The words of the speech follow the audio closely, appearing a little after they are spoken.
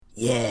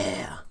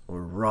Yeah,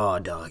 we're raw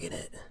dogging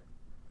it.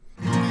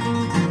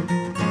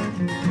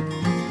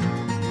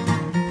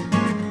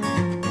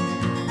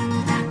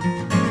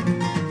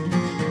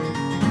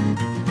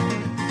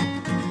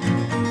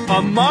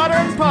 A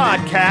modern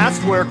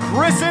podcast where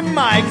Chris and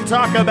Mike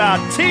talk about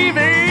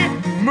TV,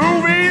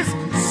 movies,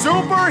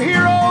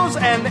 superheroes,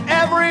 and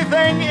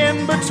everything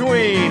in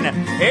between.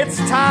 It's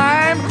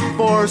time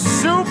for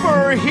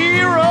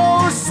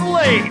Superhero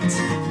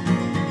Slate.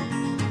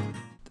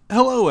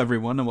 Hello,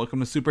 everyone, and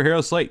welcome to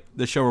Superhero Slate,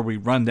 the show where we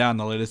run down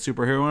the latest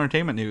superhero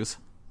entertainment news.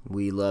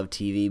 We love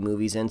TV,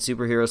 movies, and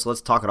superheroes, so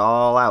let's talk it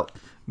all out.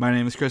 My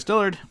name is Chris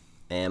Dillard.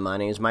 And my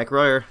name is Mike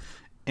Royer.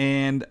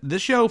 And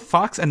this show,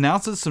 Fox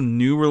announces some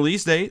new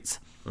release dates.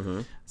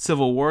 Mm-hmm.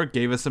 Civil War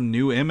gave us some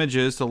new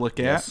images to look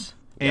at. Yes.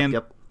 And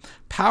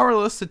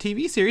Powerless, the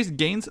TV series,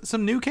 gains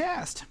some new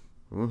cast.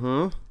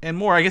 Mm-hmm. And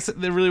more. I guess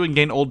they really wouldn't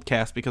gain old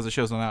cast because the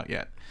show's not out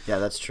yet. Yeah,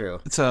 that's true.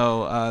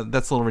 So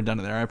that's a little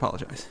redundant there. I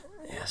apologize.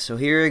 Yeah, so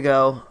here we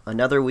go.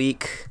 Another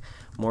week.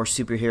 More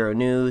superhero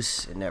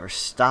news. It never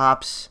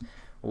stops.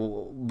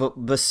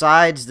 But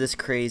besides this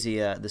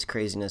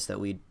craziness that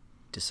we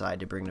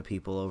decide to bring to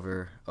people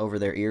over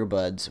their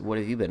earbuds, what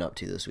have you been up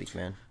to this week,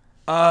 man?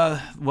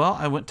 Well,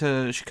 I went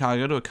to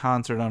Chicago to a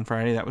concert on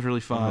Friday. That was really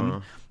fun. Mm-hmm.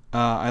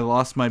 I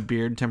lost my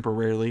beard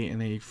temporarily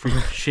in a freak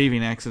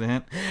shaving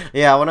accident.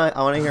 Yeah, I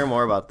want to hear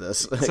more about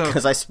this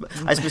because I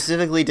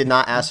specifically did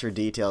not ask for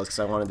details because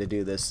I wanted to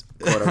do this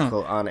quote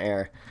unquote on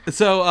air.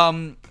 So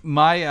I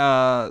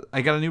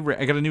got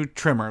a new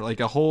trimmer, like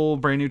a whole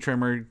brand new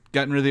trimmer.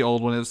 Gotten rid of the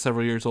old one; it was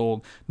several years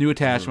old. New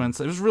attachments.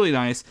 It was really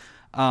nice.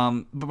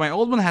 But my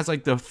old one has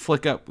like the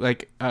flick up,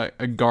 like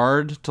a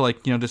guard to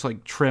just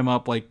like trim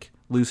up like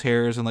loose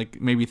hairs and like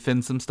maybe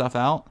thin some stuff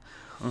out.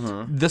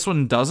 Mm-hmm. This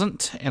one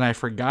doesn't, and I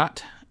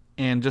forgot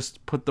and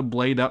just put the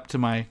blade up to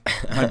my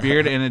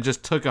beard, and it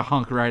just took a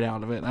hunk right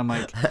out of it. I'm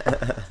like,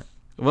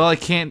 well, I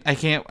can't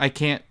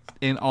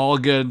in all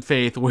good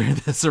faith wear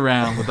this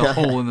around with a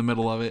hole in the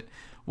middle of it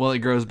while it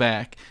grows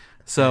back.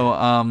 So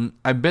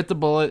I bit the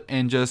bullet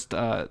and just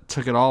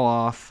took it all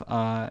off,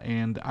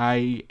 and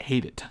I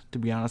hate it, to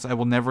be honest. I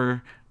will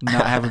never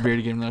not have a beard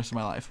again the rest of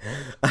my life.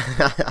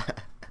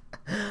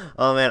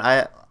 Oh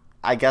man,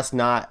 I guess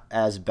not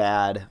as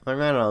bad. I don't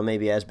know,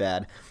 maybe as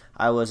bad.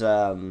 I was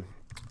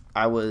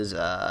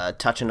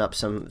touching up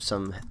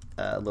some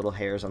little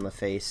hairs on the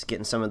face,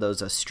 getting some of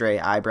those stray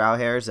eyebrow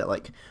hairs that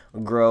like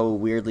grow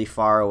weirdly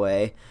far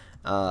away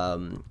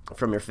from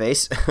your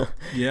face.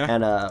 Yeah.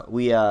 And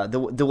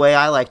the way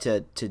I like to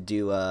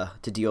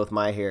deal with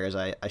my hair is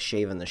I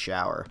shave in the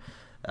shower.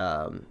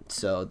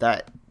 So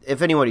that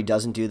if anybody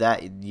doesn't do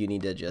that, you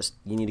need to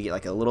get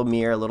like a little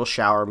mirror, a little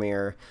shower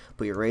mirror,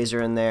 put your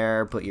razor in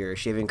there, put your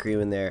shaving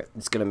cream in there.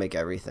 It's gonna make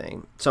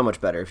everything so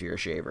much better if you're a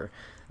shaver.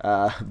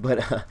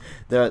 But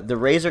the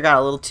razor got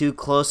a little too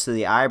close to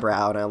the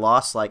eyebrow, and I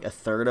lost like a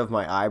third of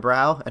my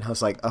eyebrow, and I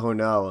was like, oh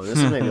no,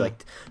 this was maybe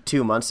like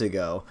 2 months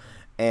ago,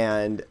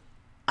 and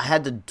I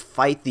had to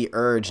fight the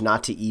urge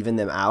not to even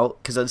them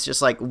out because it's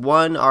just like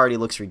one already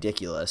looks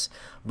ridiculous,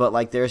 but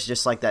like there's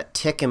just like that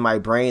tick in my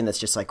brain that's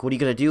just like, what are you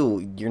gonna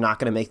do? You're not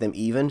gonna make them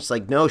even? It's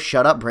like, no,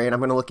 shut up, brain. I'm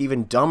gonna look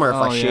even dumber if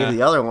I shave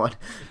the other one.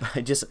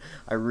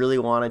 I really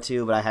wanted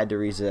to, but I had to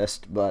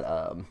resist. But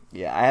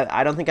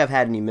I don't think I've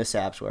had any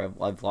mishaps where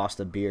I've lost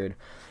a beard.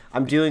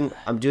 I'm doing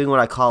what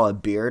I call a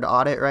beard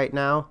audit right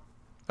now.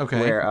 Okay.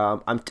 Where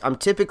I'm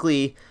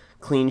typically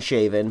clean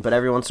shaven, but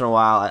every once in a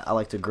while I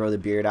like to grow the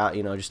beard out,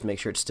 just to make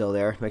sure it's still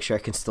there, make sure I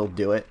can still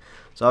do it.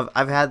 So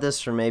I've had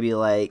this for maybe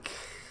like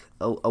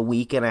a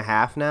week and a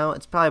half now.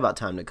 It's probably about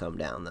time to come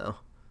down though.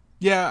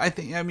 Yeah,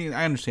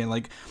 I understand.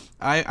 Like,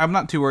 I'm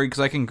not too worried because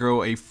I can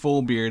grow a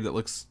full beard that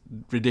looks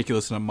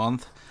ridiculous in a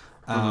month.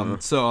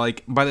 So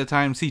like by the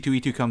time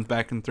C2E2 comes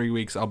back in 3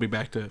 weeks, I'll be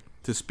back to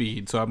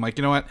speed. So I'm like,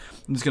 you know what?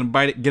 I'm just gonna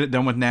bite it, get it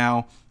done with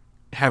now.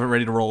 Have it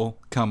ready to roll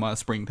come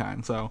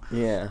springtime. So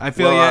yeah, I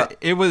feel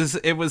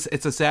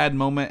it's a sad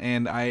moment,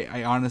 and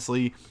I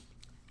honestly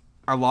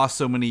I lost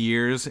so many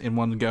years in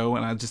one go,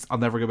 and I'll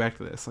never go back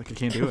to this. Like, I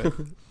can't do it.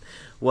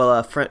 Well,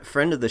 a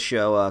friend of the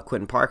show,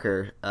 Quentin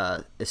Parker,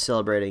 is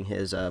celebrating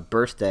his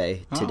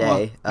birthday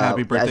today. Well,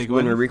 happy birthday, Quentin.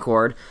 When we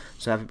record.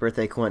 So happy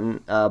birthday,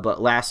 Quentin.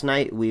 But last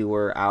night we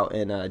were out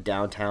in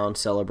downtown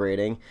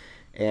celebrating,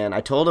 and I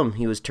told him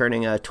he was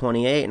turning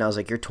 28, and I was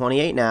like, "You're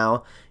 28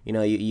 now.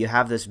 You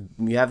have this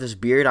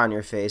beard on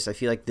your face. I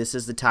feel like this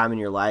is the time in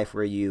your life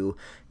where you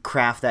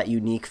craft that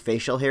unique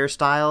facial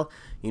hairstyle.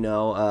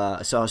 So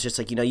I was just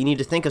like, you need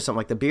to think of something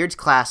like the beard's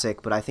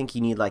classic, but I think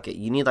you need like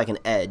an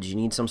edge. You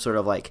need some sort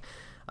of like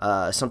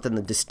something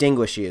to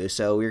distinguish you.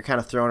 So we were kind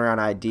of throwing around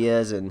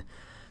ideas, and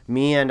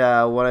me and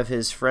one of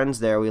his friends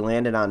there, we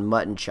landed on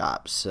mutton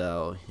chops.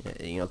 So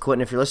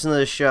Quentin, if you're listening to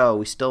the show,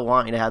 we still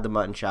want you to have the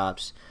mutton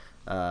chops.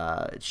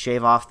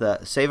 Save off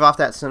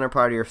that center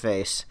part of your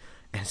face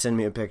and send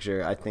me a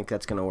picture. I think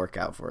that's gonna work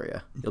out for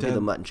you. You'll be the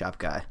mutton chop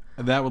guy.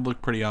 That would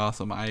look pretty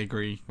awesome. I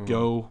agree.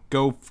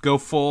 Mm-hmm. Go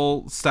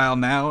full style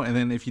now, and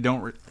then if you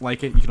don't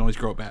like it, you can always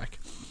grow it back.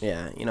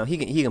 Yeah, he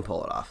can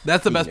pull it off.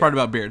 That's the best part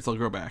about beards; they'll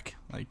grow back.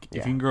 Like if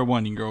you can grow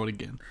one, you can grow it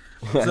again.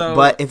 So,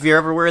 but if you're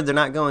ever worried they're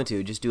not going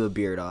to, just do a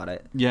beard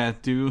audit. Yeah,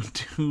 do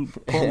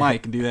pull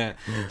Mike and do that.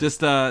 Just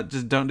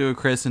don't do a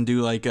Chris and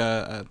do like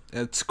a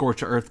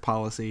scorch earth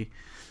policy,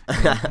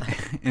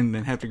 and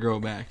then have to grow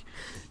it back.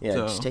 Yeah,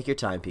 just take your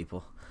time,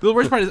 people. The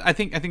worst part is I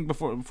think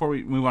before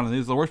we move on to the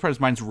news, the worst part is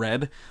mine's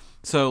red.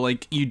 So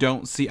like I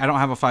don't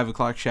have a 5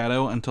 o'clock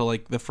shadow until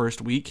like the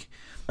first week,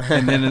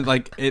 and then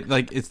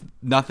it's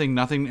nothing,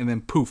 and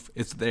then poof,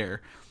 it's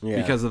there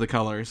because of the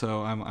color.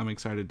 So I'm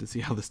excited to see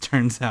how this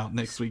turns out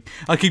next week.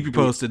 I'll keep you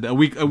posted. A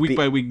week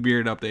by week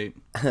beard update.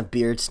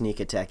 Beard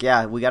sneak attack.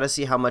 Yeah, we got to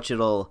see how much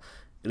it'll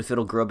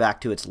grow back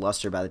to its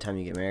luster by the time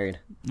you get married.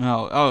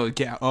 Yeah.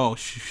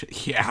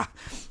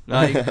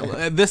 Like,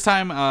 this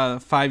time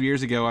 5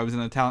 years ago, I was in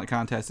a talent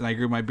contest and I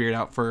grew my beard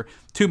out for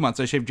 2 months.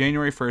 I shaved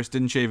January 1st,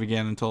 didn't shave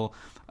again until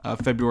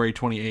February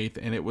 28th,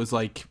 and it was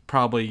like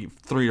probably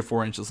 3 to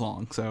 4 inches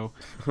long. So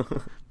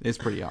it's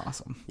pretty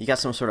awesome. You got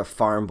some sort of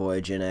farm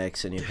boy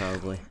genetics in you,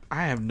 probably.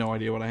 I have no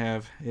idea what I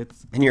have.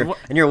 And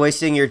you're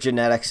wasting your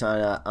genetics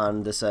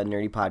on this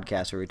nerdy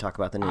podcast where we talk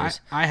about the news.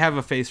 I have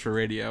a face for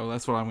radio.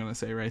 That's what I'm going to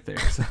say right there.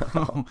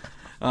 So,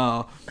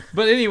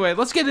 but anyway,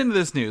 let's get into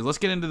this news. Let's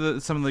get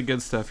into some of the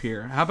good stuff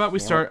here. How about we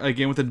start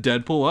again with a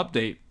Deadpool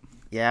update?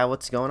 Yeah,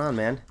 what's going on,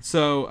 man?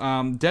 So,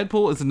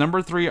 Deadpool is the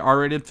number 3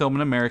 R-rated film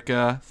in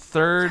America.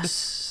 Third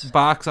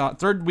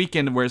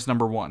weekend where it's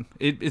number 1.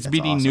 It's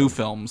beating new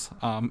films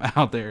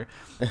out there.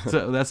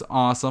 So that's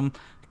awesome.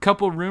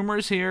 Couple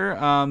rumors here.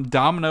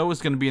 Domino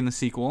is going to be in the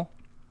sequel.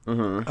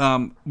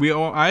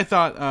 Mm-hmm. I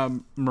thought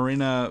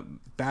Marina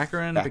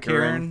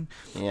Baccarin,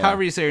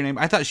 however you say her name.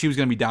 I thought she was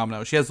going to be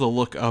Domino. She has the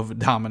look of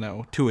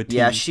Domino to a T.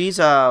 Yeah, she's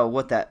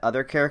that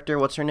other character?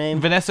 What's her name?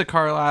 Vanessa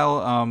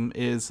Carlyle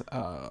is.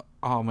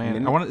 Oh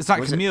man, it's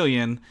not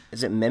Chameleon.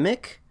 Is it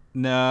Mimic?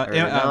 No,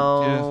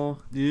 no.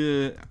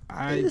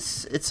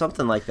 It's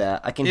something like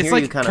that. I can hear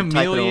you kind of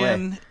typing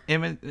away.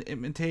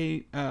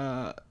 Imitate.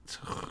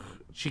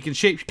 She can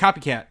shape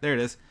copycat. There it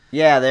is.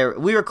 Yeah,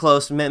 we were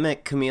close.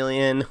 Mimic,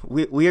 Chameleon.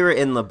 We were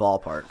in the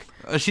ballpark.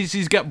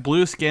 She's got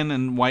blue skin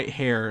and white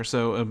hair,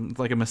 so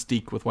like a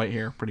Mystique with white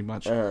hair, pretty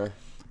much. So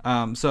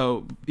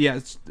yeah,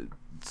 it's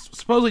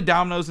supposedly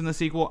Domino's in the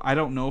sequel. I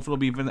don't know if it'll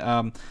be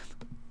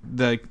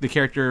the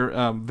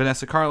character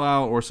Vanessa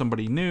Carlyle or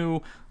somebody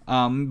new,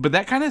 but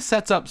that kind of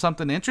sets up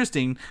something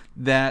interesting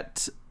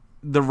that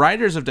the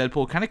writers of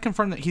Deadpool kind of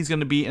confirmed that he's going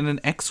to be in an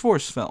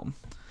X-Force film.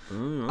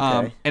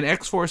 Okay. And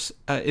X-Force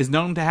is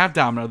known to have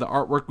Domino. The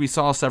artwork we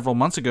saw several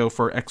months ago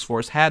for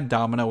X-Force had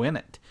Domino in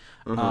it.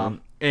 Mm-hmm.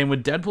 And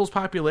with Deadpool's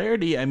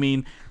popularity, I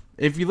mean,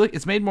 if you look,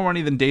 it's made more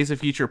money than Days of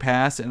Future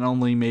Past and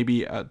only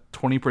maybe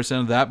 20%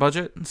 of that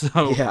budget.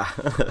 So yeah.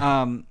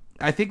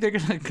 I think they're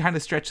going to kind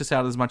of stretch this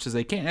out as much as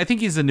they can. I think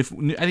he's the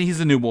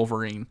new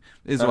Wolverine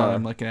is what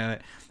I'm looking at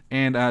it.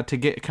 And to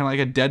get kind of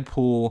like a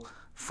Deadpool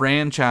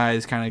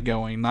franchise kind of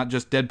going, not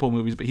just Deadpool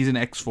movies, but he's in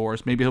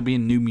X-Force. Maybe he'll be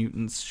in New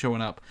Mutants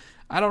showing up.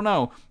 I don't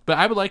know, but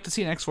I would like to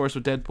see an X-Force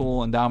with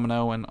Deadpool and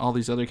Domino and all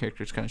these other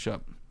characters kind of show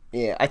up.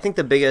 Yeah, I think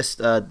the biggest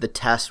the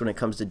test when it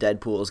comes to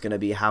Deadpool is going to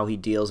be how he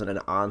deals in an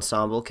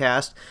ensemble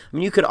cast. I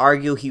mean, you could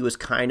argue he was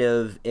kind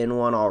of in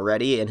one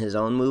already in his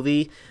own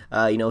movie,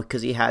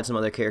 because he had some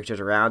other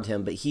characters around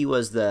him, but he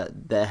was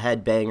the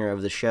head banger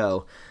of the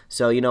show.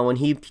 So, when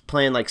he's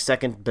playing like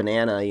second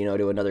banana,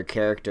 to another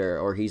character,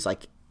 or he's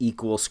like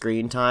equal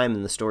screen time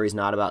and the story's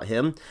not about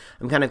him,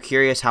 I'm kind of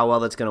curious how well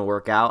that's going to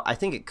work out. I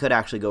think it could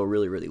actually go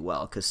really, really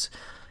well because,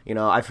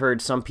 I've heard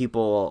some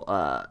people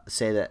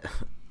say that,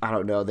 I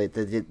don't know,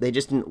 they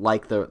just didn't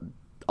like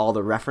all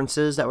the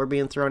references that were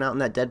being thrown out in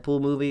that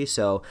Deadpool movie.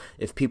 So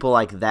if people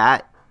like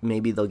that,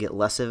 maybe they'll get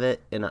less of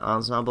it in an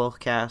ensemble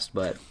cast.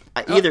 But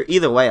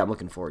either way, I'm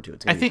looking forward to it.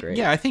 It's gonna be great.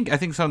 Yeah, I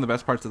think some of the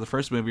best parts of the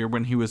first movie are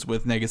when he was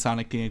with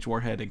Negasonic, Teenage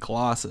Warhead, and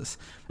Colossus.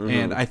 Mm-hmm.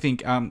 And I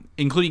think,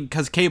 including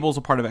because Cable's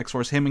a part of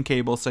X-Force, him and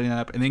Cable setting that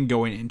up, and then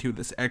going into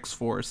this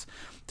X-Force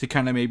to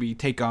kind of maybe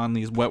take on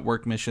these wet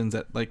work missions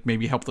that like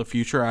maybe help the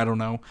future. I don't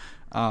know.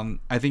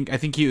 I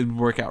think he would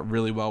work out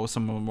really well with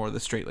some of the more of the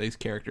straight-laced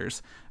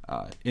characters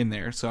in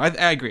there. So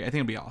I agree. I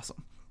think it'll be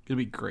awesome. It'll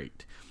be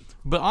great.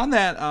 But on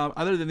that,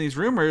 other than these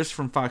rumors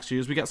from Fox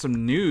Studios, we got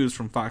some news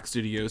from Fox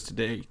Studios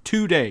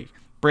today,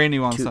 brand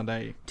new on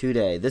Sunday.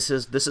 Today, this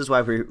is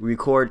why we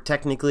record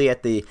technically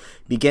at the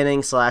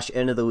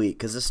beginning/end of the week,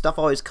 because this stuff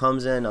always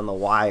comes in on the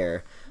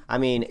wire. I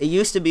mean, it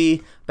used to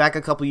be back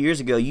a couple years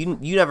ago, you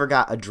never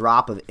got a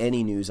drop of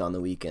any news on the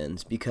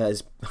weekends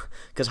because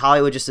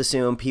Hollywood just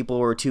assumed people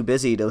were too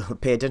busy to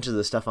pay attention to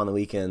this stuff on the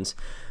weekends.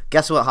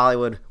 Guess what,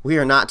 Hollywood? We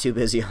are not too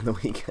busy on the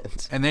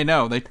weekends. And they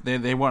know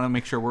they want to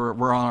make sure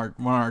we're on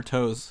our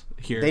toes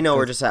here. They know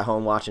we're just at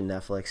home watching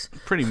Netflix.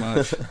 Pretty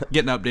much.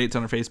 Getting updates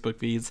on our Facebook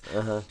feeds.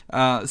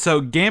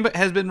 So Gambit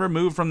has been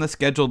removed from the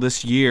schedule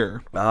this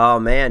year. Oh,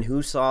 man.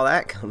 Who saw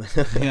that coming?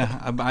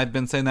 Yeah, I've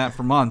been saying that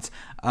for months.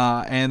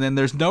 And then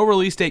there's no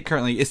release date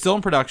currently. It's still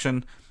in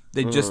production.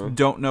 They just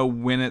don't know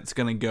when it's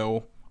going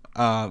to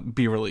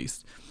be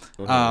released.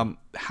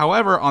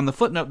 However, on the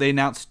footnote, they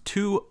announced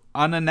 2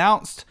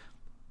 unannounced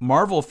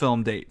Marvel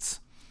film dates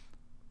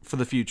for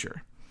the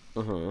future.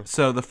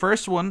 So the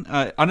first one,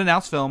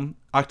 unannounced film,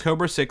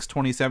 October 6,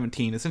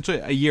 2017, essentially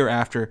a year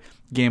after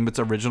Gambit's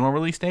original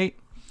release date.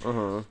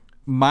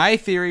 My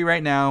theory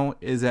right now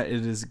is that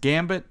it is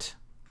Gambit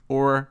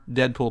or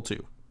Deadpool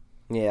 2.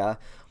 Yeah.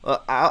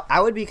 Well, I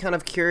would be kind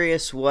of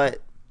curious what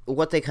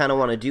they kind of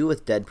want to do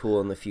with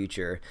Deadpool in the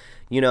future.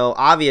 You know,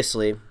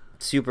 obviously,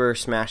 super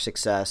smash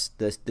success.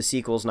 The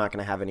sequel's not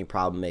going to have any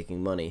problem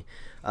making money.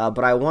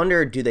 But I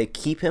wonder, do they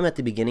keep him at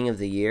the beginning of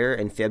the year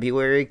in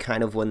February,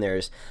 kind of when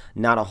there's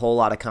not a whole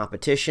lot of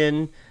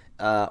competition?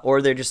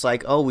 Or they're just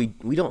like, oh, we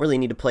don't really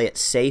need to play it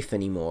safe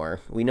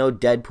anymore. We know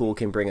Deadpool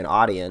can bring an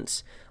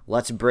audience.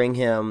 Let's bring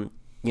him,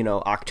 you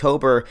know,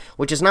 October,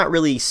 which is not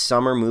really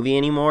summer movie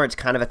anymore. It's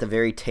kind of at the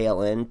very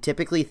tail end.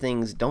 Typically,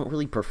 things don't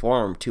really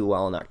perform too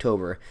well in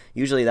October.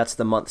 Usually that's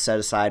the month set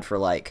aside for,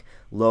 like,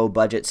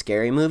 low-budget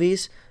scary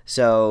movies.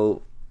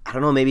 So, I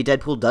don't know, maybe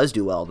Deadpool does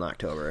do well in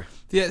October.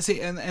 Yeah,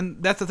 see,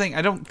 and that's the thing.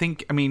 I don't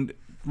think, I mean,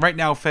 right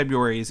now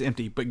February is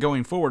empty, but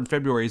going forward,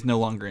 February is no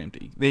longer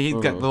empty. They've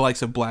got the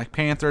likes of Black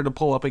Panther to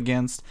pull up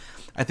against.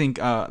 I think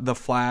the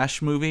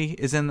Flash movie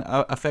is in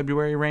a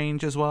February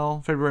range as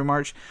well, February,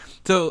 March.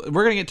 So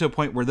we're going to get to a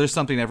point where there's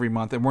something every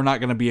month, and we're not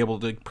going to be able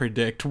to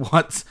predict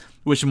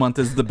which month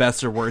is the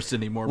best or worst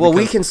anymore. Well,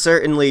 we can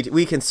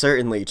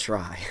certainly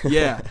try.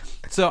 Yeah.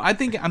 So I'm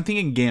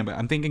thinking Gambit.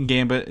 I'm thinking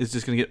Gambit is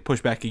just going to get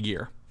pushed back a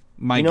year.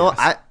 You know,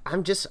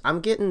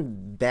 I'm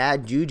getting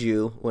bad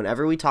juju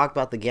whenever we talk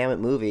about the Gambit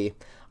movie.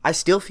 I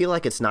still feel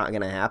like it's not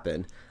going to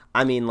happen.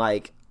 I mean,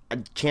 like,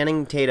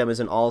 Channing Tatum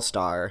is an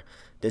all-star.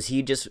 Does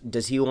he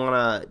want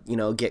to, you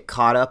know, get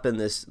caught up in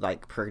this,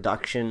 like,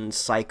 production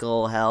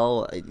cycle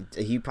hell?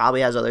 He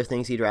probably has other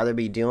things he'd rather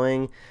be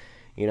doing.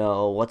 You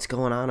know, what's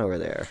going on over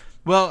there?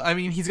 Well, I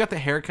mean, he's got the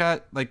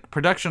haircut. Like,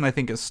 production, I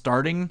think, is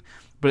starting,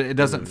 but it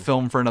doesn't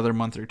film for another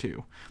month or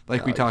two,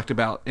 like we talked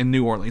about in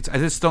New Orleans. I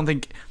just don't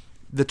think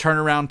the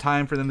turnaround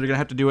time for them, they're going to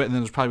have to do it, and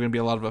then there's probably going to be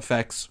a lot of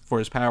effects for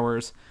his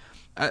powers.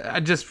 I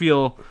just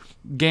feel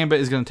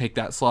Gambit is going to take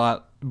that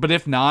slot. But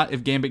if not,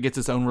 if Gambit gets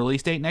its own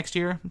release date next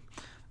year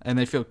and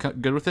they feel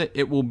good with it,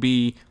 it will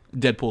be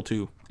Deadpool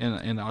 2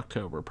 in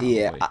October, probably.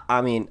 Yeah,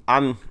 I mean,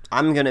 I'm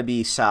going to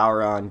be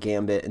sour on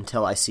Gambit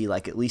until I see,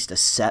 like, at least a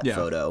set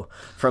photo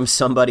from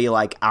somebody,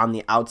 like, on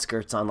the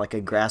outskirts on, like,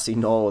 a grassy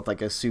knoll with,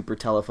 like, a super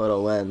telephoto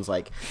lens.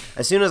 Like,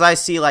 as soon as I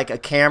see, like, a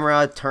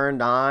camera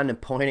turned on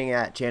and pointing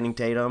at Channing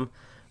Tatum,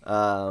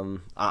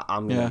 I'm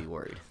going to be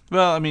worried.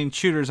 Well, I mean,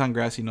 shooters on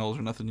grassy knolls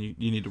are nothing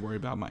you need to worry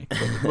about, Mike.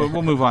 But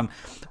we'll move on.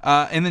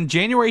 And then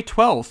January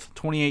 12th,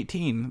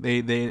 2018,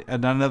 they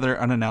another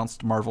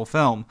unannounced Marvel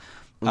film.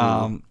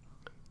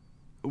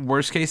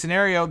 Worst case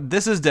scenario,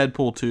 this is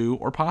Deadpool 2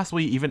 or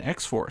possibly even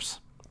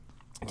X-Force.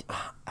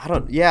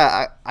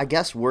 I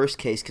guess worst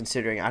case,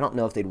 considering I don't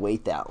know if they'd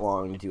wait that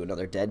long to do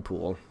another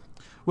Deadpool.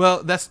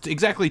 Well, that's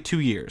exactly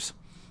 2 years.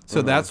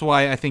 So that's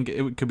why I think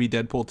it could be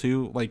Deadpool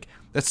 2. Like,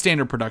 that's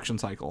standard production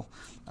cycle.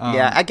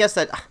 I guess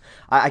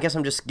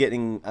I'm just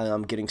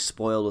getting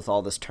spoiled with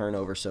all this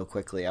turnover so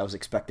quickly. I was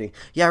expecting,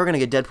 we're going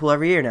to get Deadpool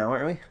every year now,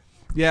 aren't we?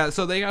 Yeah,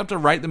 so they have to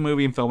write the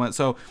movie and film it.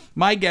 So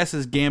my guess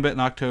is Gambit in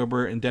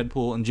October and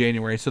Deadpool in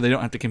January, so they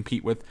don't have to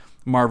compete with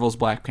Marvel's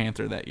Black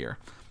Panther that year.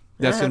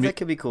 That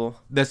could be cool.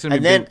 That's going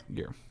to be a big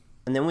year.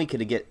 And then we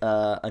could get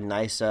a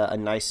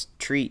nice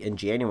treat in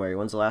January.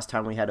 When's the last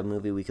time we had a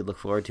movie we could look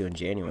forward to in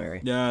January?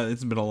 Yeah,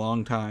 it's been a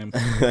long time.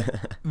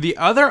 The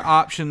other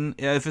option,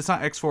 if it's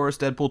not X-Force,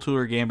 Deadpool 2,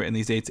 or Gambit in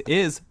these dates,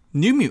 is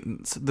New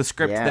Mutants. The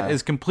script that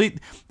is complete.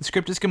 The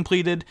script is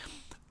completed.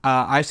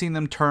 I've seen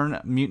them turn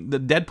the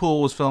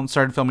Deadpool was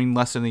started filming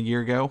less than a year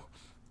ago,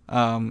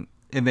 and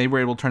they were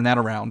able to turn that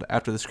around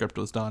after the script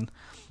was done.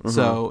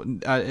 So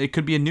it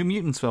could be a New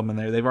Mutants film in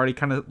there. They've already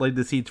kind of laid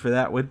the seeds for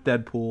that with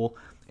Deadpool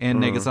and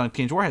Negasonic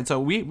Teenage Warhead. So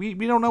we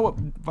don't know what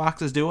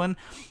Fox is doing,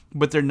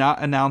 but they're not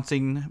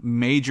announcing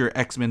major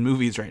X-Men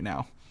movies right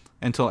now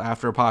until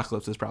after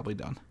Apocalypse is probably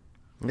done.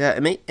 Yeah,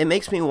 it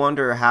makes me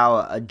wonder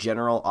how a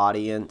general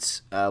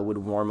audience would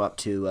warm up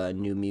to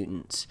New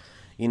Mutants.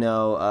 You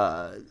know,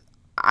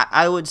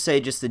 I would say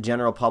just the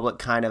general public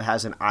kind of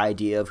has an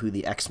idea of who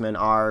the X-Men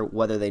are,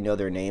 whether they know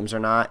their names or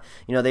not.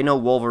 You know, they know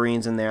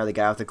Wolverine's in there, the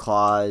guy with the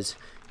claws.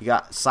 You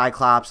got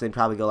Cyclops, they'd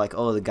probably go like,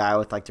 oh, the guy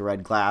with like the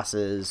red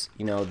glasses.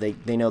 You know,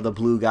 they know the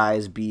blue guy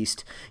is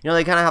Beast. You know,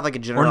 they kind of have like a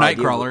general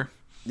idea. Or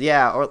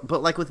Nightcrawler.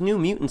 But like with New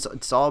Mutants,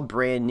 it's all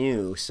brand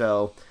new.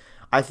 So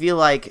I feel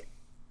like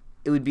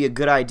it would be a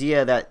good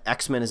idea that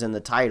X-Men is in the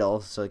title,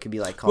 so it could be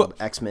like called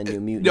X-Men New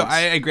Mutants. No, I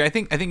agree. I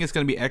think it's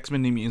going to be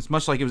X-Men New Mutants,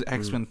 much like it was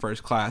X-Men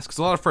First Class, because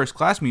a lot of First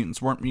Class mutants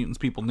weren't mutants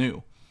people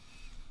knew.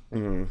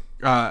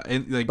 But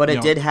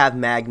it did have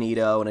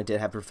Magneto and it did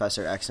have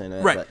Professor X in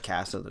it, but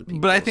cast other people.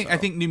 But I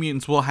think New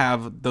Mutants will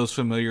have those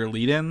familiar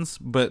lead-ins,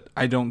 but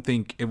I don't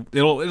think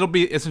it'll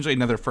be essentially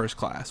another First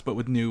Class, but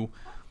with new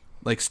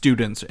like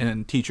students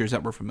and teachers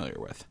that we're familiar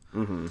with.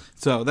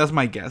 So that's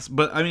my guess.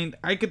 But I mean,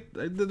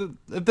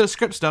 if the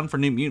script's done for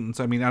New Mutants,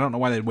 I mean, I don't know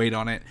why they'd wait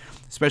on it,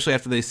 especially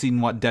after they've seen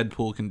what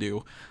Deadpool can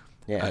do.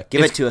 Yeah,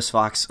 give it to us,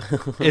 Fox.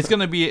 it's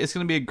gonna be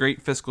a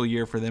great fiscal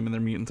year for them and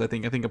their mutants. I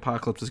think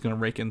Apocalypse is gonna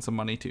rake in some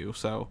money too.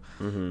 So,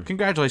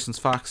 congratulations,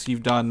 Fox.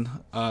 You've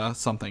done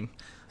something.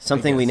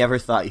 Something we never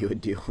thought you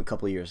would do a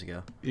couple years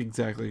ago.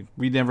 Exactly.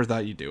 We never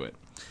thought you'd do it.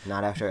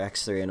 Not after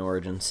X3 and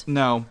Origins.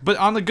 No, but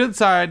on the good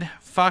side,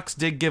 Fox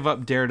did give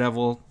up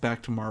Daredevil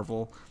back to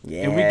Marvel.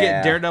 Yeah. And we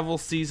get Daredevil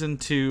Season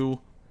 2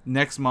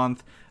 next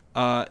month.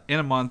 In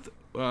a month.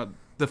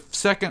 The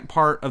second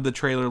part of the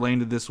trailer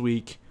landed this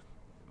week.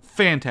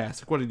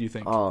 Fantastic. What did you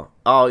think? Oh,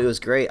 it was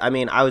great. I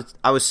mean, I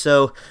was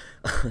so...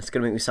 It's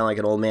going to make me sound like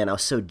an old man. I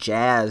was so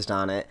jazzed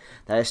on it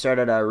that I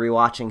started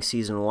rewatching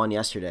Season 1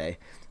 yesterday.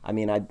 I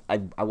mean,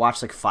 I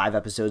watched like 5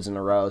 episodes in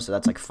a row, so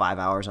that's like 5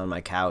 hours on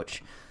my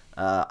couch.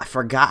 I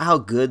forgot how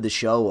good the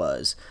show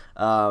was.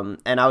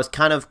 And I was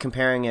kind of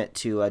comparing it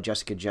to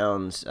Jessica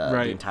Jones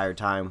the entire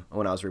time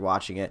when I was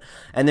rewatching it.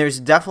 And there's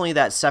definitely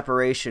that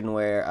separation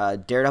where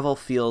Daredevil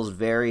feels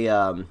very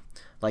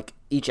like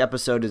each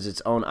episode is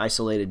its own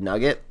isolated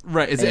nugget.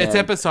 Right. It's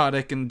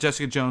episodic, and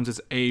Jessica Jones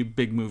is a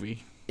big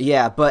movie.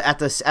 Yeah, but at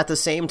the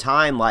same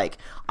time, like,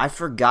 I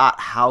forgot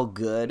how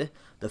good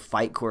the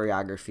fight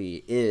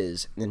choreography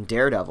is in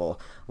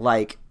Daredevil.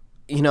 Like,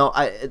 you know,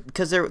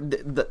 because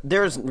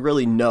there's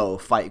really no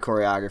fight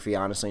choreography,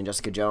 honestly, in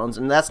Jessica Jones,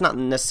 and that's not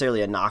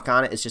necessarily a knock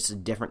on it. It's just a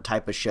different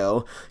type of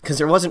show, because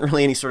there wasn't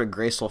really any sort of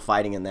graceful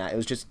fighting in that. It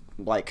was just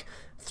like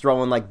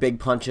throwing like big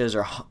punches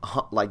or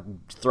like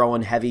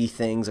throwing heavy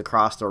things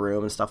across the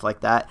room and stuff like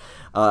that.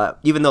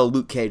 Even though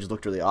Luke Cage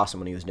looked really awesome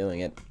when he was doing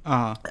it.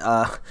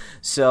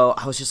 So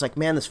I was just like,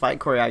 man, this fight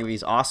choreography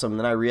is awesome. And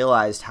then I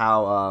realized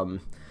how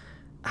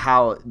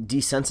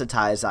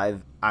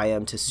desensitized I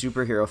am to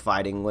superhero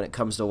fighting when it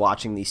comes to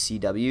watching these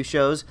CW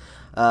shows.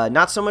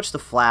 Not so much The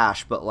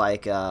Flash, but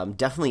like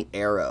definitely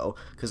Arrow,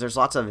 because there's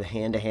lots of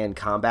hand-to-hand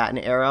combat in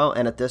Arrow,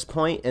 and at this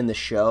point in the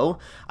show,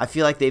 I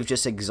feel like they've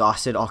just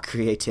exhausted all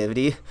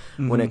creativity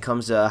when it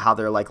comes to how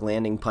they're like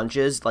landing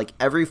punches. Like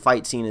every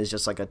fight scene is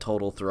just like a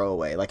total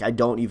throwaway. Like I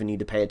don't even need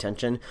to pay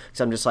attention, because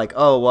I'm just like,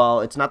 oh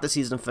well, it's not the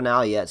season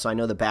finale yet, so I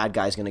know the bad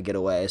guy's gonna get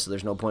away, so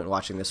there's no point in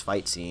watching this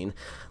fight scene.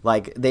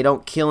 Like they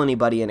don't kill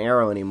anybody in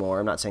Arrow anymore.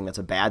 I'm not saying that's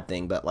a bad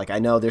thing, but like I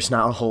know there's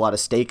not a whole lot of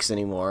stakes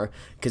anymore,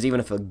 because even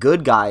if a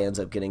good guy ends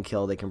up getting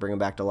killed, they can bring him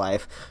back to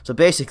life. So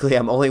basically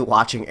I'm only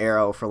watching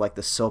Arrow for like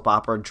the soap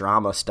opera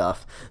drama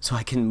stuff, so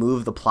I can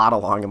move the plot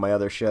along in my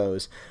other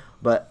shows.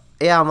 But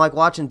yeah, I'm like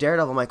watching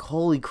Daredevil, I'm like,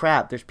 holy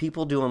crap, there's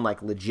people doing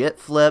like legit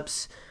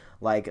flips.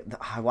 Like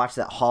I watched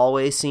that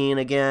hallway scene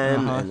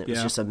again, and it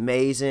was just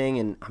amazing,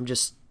 and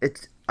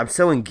I'm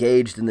so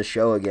engaged in the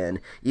show again,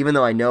 even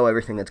though I know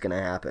everything that's going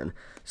to happen.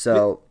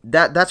 So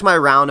that's my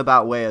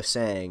roundabout way of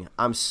saying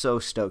I'm so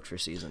stoked for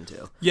season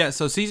 2. Yeah,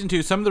 so season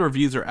 2, some of the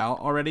reviews are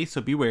out already,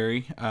 so be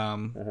wary.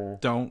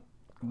 Don't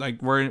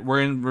like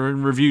we're in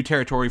review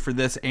territory for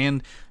this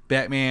and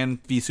Batman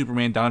v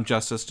Superman: Dawn of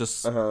Justice.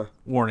 Just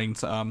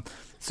warnings.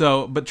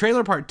 But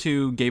trailer part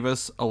 2 gave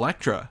us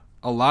Elektra,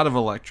 a lot of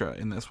Elektra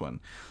in this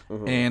one,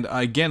 and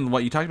again,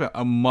 what you talked about,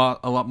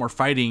 a lot more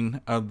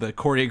fighting of the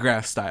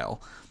choreographed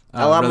style,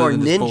 a lot more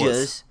ninjas.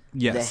 Bullets.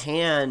 Yes, the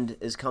Hand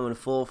is coming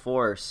full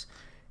force.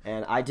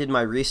 And I did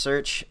my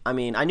research. I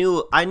mean, I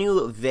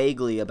knew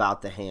vaguely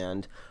about the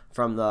Hand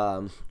from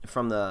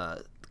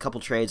the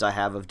couple trades I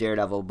have of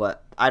Daredevil,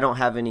 but I don't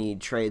have any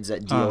trades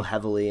that deal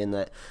heavily in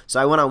that.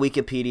 So I went on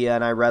Wikipedia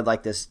and I read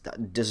like this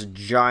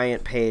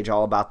giant page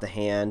all about the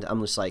Hand. I'm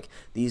just like,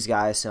 these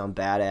guys sound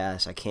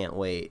badass. I can't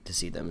wait to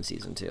see them in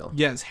season 2.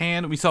 Yes,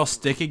 Hand. We saw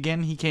Stick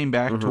again. He came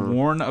back to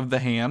warn of the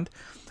Hand.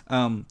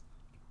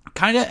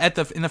 Kind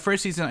of in the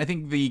first season, I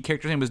think the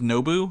character's name was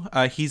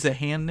Nobu. He's a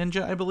hand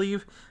ninja, I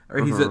believe,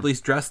 or he's at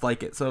least dressed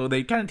like it. So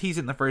they kind of tease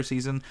it in the first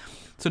season.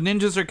 So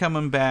ninjas are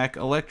coming back.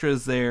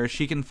 Elektra's there.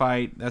 She can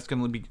fight. That's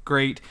going to be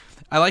great.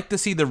 I like to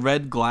see the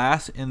red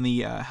glass in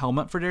the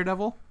helmet for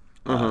Daredevil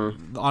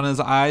on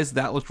his eyes.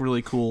 That looked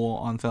really cool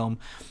on film.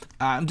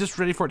 I'm just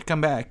ready for it to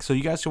come back. So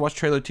you guys should watch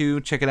trailer 2.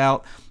 Check it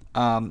out.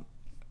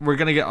 We're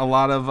going to get a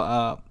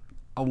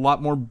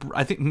lot more.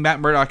 I think Matt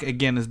Murdock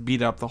again is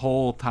beat up the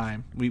whole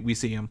time we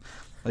see him.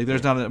 Like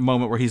there's not a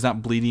moment where he's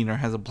not bleeding or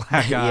has a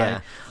black eye.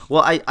 Yeah.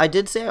 Well, I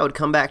did say I would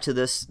come back to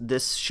this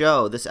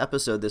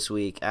episode this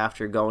week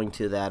after going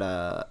to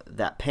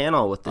that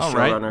panel with the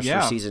showrunners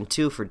for season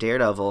 2 for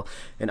Daredevil,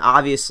 and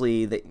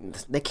obviously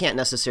they can't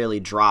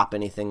necessarily drop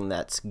anything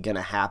that's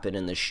gonna happen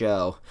in the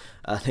show.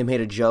 They made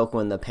a joke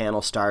when the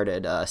panel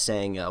started,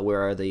 saying,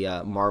 "Where are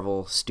the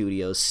Marvel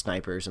Studios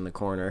snipers in the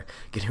corner,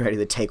 getting ready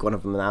to take one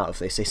of them out if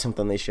they say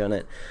something they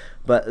shouldn't?"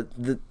 But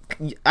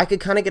I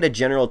could kind of get a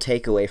general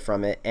takeaway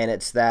from it, and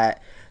it's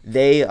that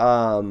they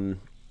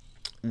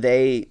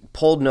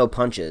pulled no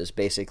punches,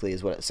 basically,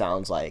 is what it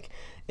sounds like.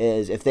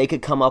 Is if they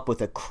could come up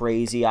with a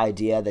crazy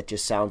idea that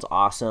just sounds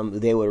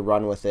awesome, they would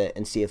run with it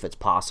and see if it's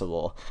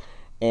possible.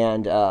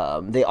 And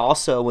they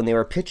also, when they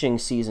were pitching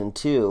season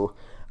 2,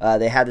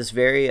 they had this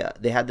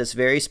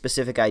very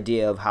specific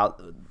idea of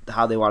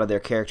how they wanted their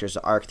characters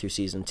to arc through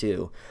season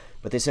 2.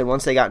 But they said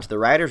once they got into the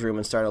writer's room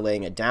and started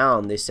laying it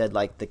down, they said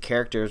like the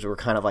characters were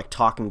kind of like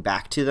talking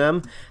back to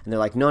them, and they're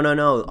like,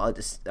 no,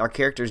 our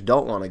characters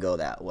don't want to go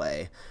that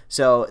way.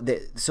 So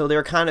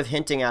they're kind of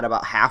hinting at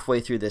about halfway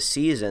through this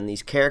season,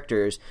 these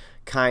characters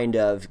kind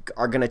of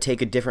are going to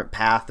take a different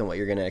path than what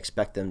you're going to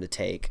expect them to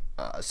take.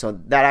 So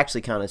that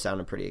actually kind of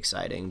sounded pretty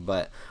exciting.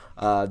 But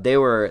they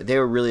were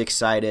really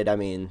excited. I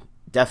mean,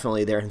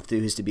 definitely they're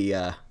enthused to be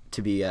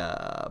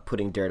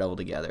putting Daredevil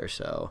together.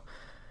 So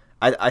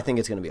I think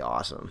it's going to be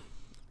awesome.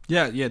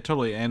 Yeah,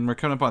 totally. And we're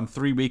coming up on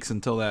 3 weeks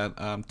until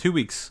that. 2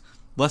 weeks,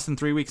 less than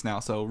 3 weeks now.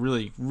 So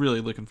really,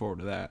 really looking forward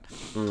to that.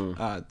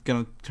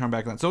 Gonna turn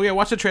back on that. So yeah,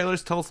 watch the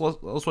trailers. Tell us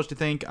what you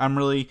think. I'm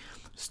really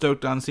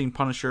stoked on seeing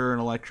Punisher and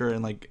Elektra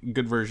and like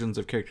good versions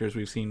of characters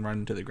we've seen run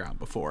into the ground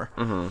before.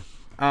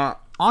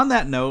 On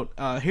that note,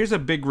 here's a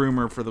big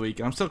rumor for the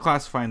week. I'm still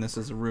classifying this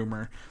as a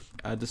rumor,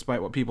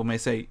 despite what people may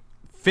say.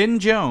 Finn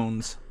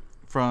Jones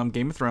from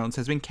Game of Thrones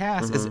has been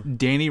cast as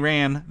Danny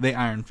Rand, the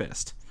Iron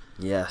Fist.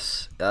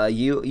 Yes,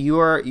 you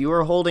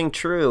are holding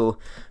true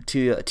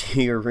to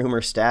your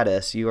rumor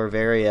status. You are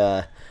very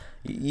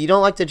you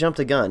don't like to jump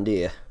the gun, do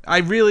you? I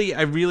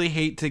really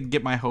hate to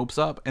get my hopes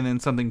up and then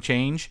something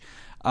change,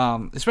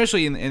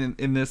 especially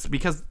in this,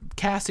 because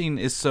casting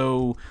is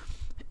so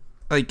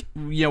like,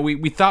 you know,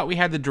 we thought we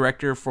had the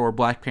director for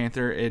Black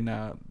Panther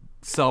in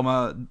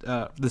Selma,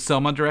 the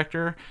Selma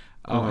director.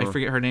 I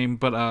forget her name,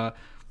 but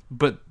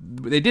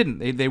they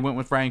didn't. They went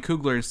with Ryan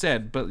Coogler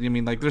instead. But I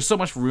mean, like, there's so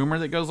much rumor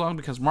that goes on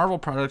because Marvel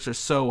products are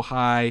so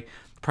high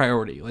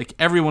priority. Like,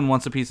 everyone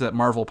wants a piece of that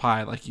Marvel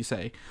pie, like you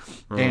say,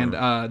 and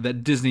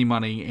that Disney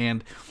money,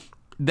 and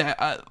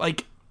that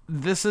like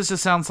this is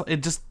just sounds.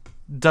 It just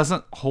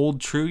doesn't hold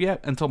true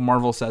yet until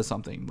Marvel says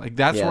something. Like,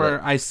 that's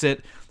where I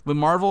sit. When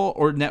Marvel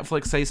or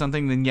Netflix say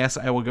something, then yes,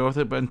 I will go with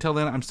it. But until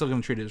then, I'm still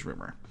going to treat it as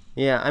rumor.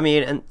 Yeah, I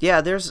mean, and yeah,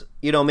 there's,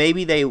 you know,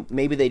 maybe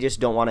they just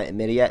don't want to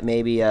admit it yet.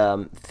 Maybe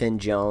Finn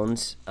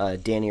Jones,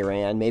 Danny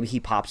Rand, maybe he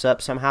pops up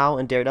somehow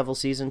in Daredevil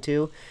season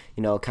 2.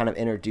 You know, kind of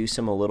introduce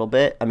him a little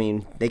bit. I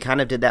mean, they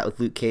kind of did that with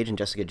Luke Cage and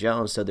Jessica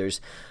Jones, so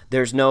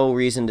there's no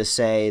reason to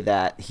say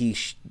that he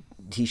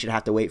should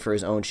have to wait for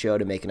his own show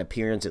to make an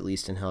appearance, at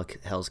least in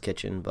Hell's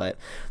Kitchen. But,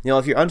 you know,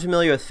 if you're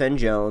unfamiliar with Finn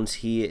Jones,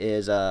 he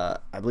is, I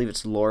believe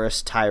it's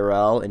Loras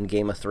Tyrell in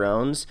Game of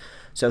Thrones.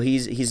 So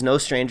he's no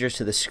stranger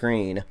to the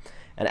screen.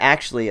 And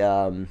actually,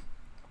 I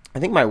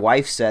think my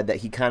wife said that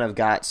he kind of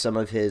got some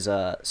of his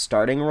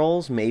starting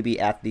roles maybe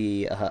at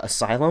the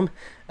Asylum,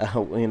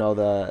 you know,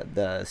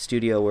 the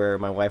studio where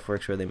my wife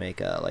works, where they make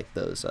like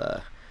those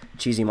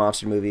cheesy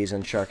monster movies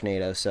and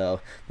Sharknado.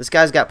 So this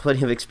guy's got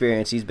plenty of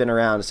experience. He's been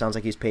around. It sounds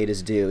like he's paid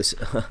his dues.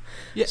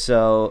 Yeah.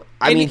 So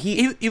I mean,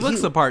 he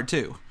looks the part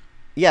too.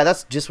 Yeah,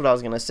 that's just what I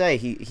was gonna say.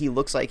 He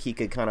looks like he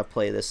could kind of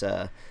play this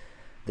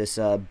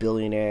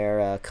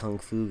billionaire kung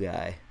fu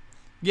guy.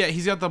 Yeah,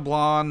 he's got the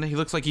blonde. He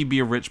looks like he'd be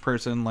a rich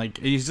person. Like,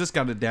 he's just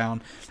got it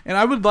down. And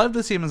I would love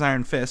to see him as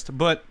Iron Fist,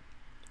 but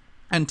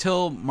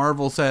until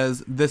Marvel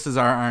says this is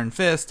our Iron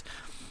Fist,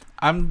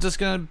 I'm just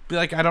gonna be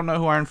like, I don't know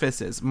who Iron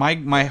Fist is.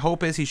 My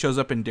hope is he shows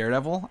up in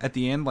Daredevil at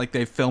the end, like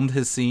they filmed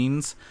his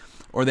scenes,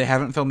 or they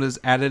haven't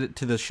added it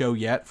to the show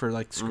yet for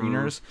like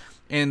screeners.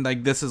 And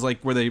like this is like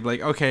where they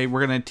like, okay,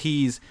 we're gonna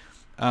tease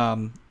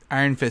Iron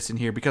Fist in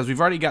here because we've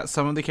already got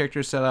some of the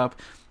characters set up.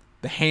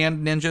 The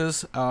hand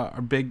ninjas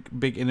are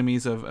big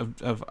enemies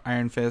of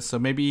Iron Fist, so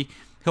maybe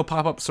he'll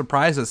pop up,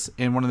 surprise us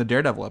in one of the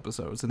Daredevil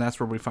episodes, and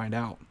that's where we find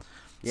out.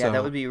 Yeah,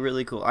 that would be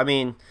really cool. I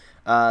mean,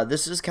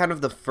 this is kind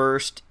of the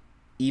first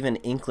even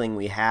inkling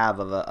we have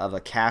of a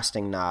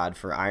casting nod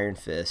for Iron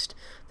Fist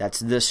that's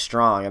this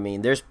strong. I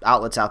mean, there's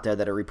outlets out there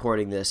that are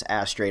reporting this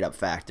as straight up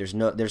fact. There's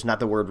not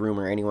the word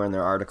rumor anywhere in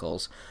their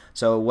articles.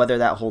 So whether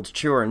that holds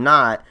true or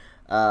not,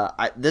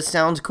 this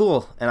sounds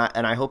cool, and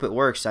I hope it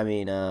works. I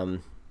mean,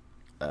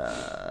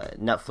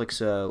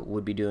 Netflix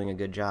would be doing a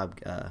good job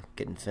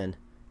getting Finn.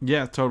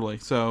 Yeah, totally.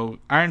 So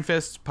Iron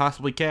Fist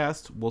possibly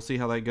cast. We'll see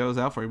how that goes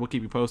out for you. We'll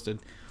keep you posted.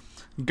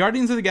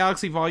 Guardians of the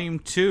Galaxy Volume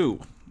 2.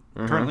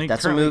 Currently,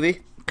 a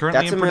movie.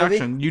 Currently in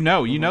production. Movie?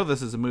 You know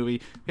this is a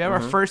movie. We have our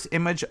first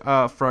image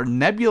for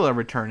Nebula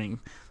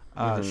returning.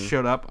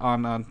 Showed up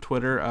on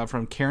Twitter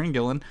from Karen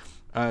Gillan.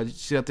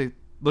 She got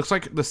looks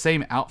like the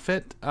same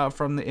outfit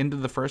from the end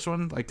of the first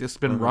one. Like, it's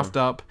been roughed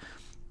up.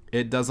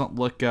 It doesn't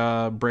look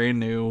brand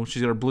new.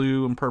 She's got her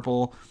blue and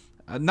purple.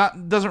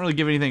 Doesn't really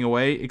give anything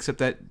away except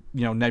that,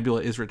 you know,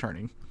 Nebula is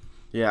returning.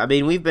 Yeah, I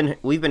mean, we've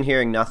been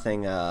hearing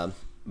nothing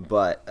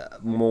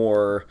but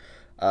more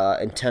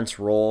intense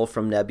role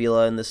from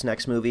Nebula in this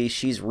next movie.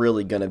 She's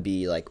really gonna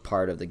be like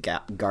part of the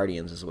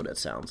Guardians, is what it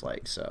sounds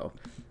like. So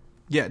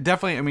yeah,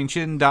 definitely. I mean,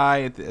 she didn't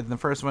die at the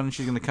first one.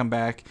 She's gonna come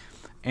back.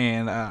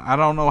 And I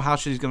don't know how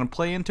she's going to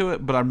play into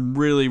it, but I'm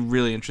really,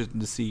 really interested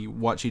to see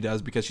what she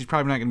does because she's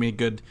probably not going to be in a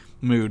good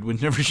mood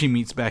whenever she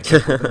meets back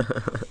up with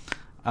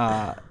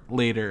her,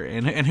 later.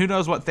 And who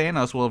knows what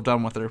Thanos will have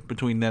done with her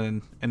between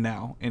then and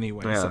now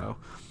anyway. Yeah. So,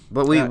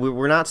 but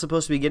we're not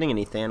supposed to be getting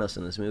any Thanos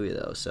in this movie,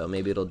 though, so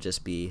maybe it'll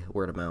just be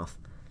word of mouth.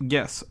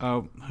 Yes.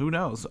 Who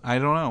knows? I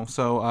don't know.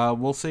 So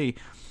we'll see.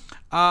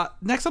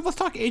 Next up, let's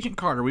talk Agent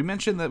Carter. We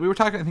mentioned that we were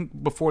talking, I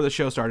think, before the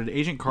show started.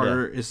 Agent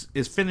Carter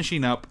is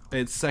finishing up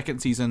its second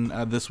season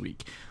this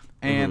week.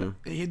 And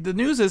the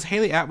news is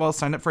Haley Atwell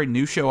signed up for a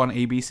new show on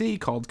ABC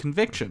called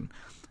Conviction.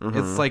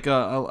 It's like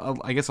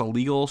I guess a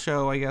legal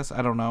show, I guess.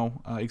 I don't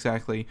know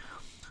exactly.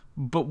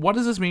 But what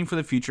does this mean for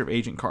the future of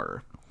Agent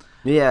Carter?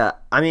 Yeah,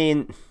 I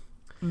mean,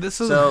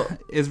 This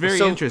is very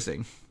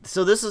interesting.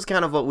 So this is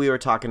kind of what we were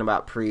talking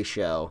about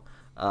pre-show.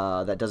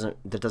 That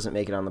doesn't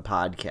make it on the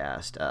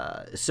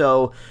podcast.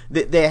 So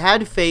they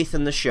had faith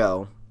in the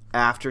show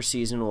after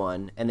season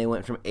 1, and they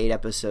went from 8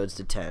 episodes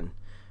to 10,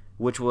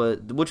 which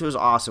was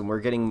awesome. We're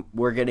getting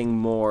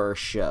more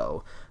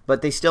show,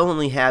 but they still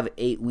only have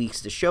 8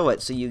 weeks to show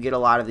it. So you get a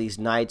lot of these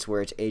nights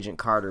where it's Agent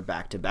Carter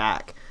back to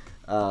back.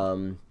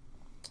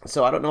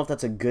 So I don't know if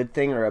that's a good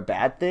thing or a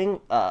bad thing.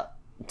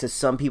 To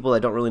some people that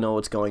don't really know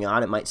what's going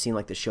on, it might seem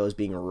like the show is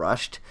being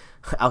rushed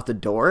out the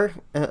door.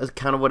 It's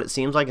kind of what it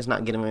seems like. It's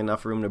not getting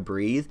enough room to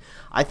breathe.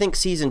 I think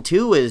season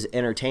 2 is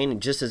entertaining,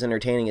 just as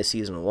entertaining as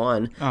season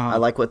 1. I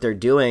like what they're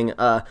doing.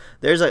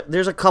 There's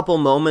a couple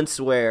moments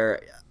where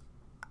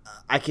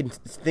I can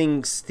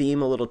things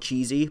seem a little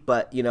cheesy,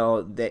 but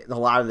a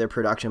lot of their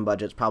production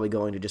budget's probably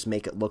going to just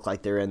make it look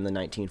like they're in the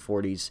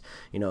 1940s,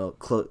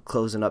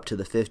 closing up to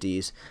the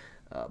 50s.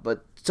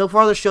 But so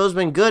far the show's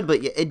been good, but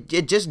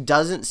it just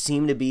doesn't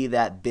seem to be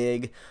that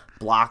big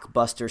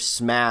blockbuster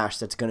smash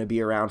that's going to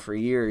be around for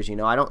years.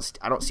 I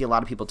don't see a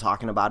lot of people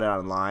talking about it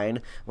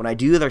online. When I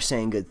do, they're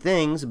saying good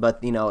things, but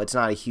it's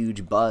not a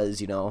huge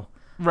buzz.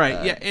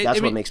 Right. Yeah.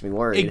 That's what makes me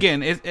worried.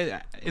 Again,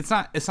 it's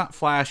not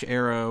Flash,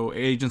 Arrow,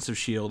 Agents of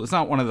S.H.I.E.L.D. It's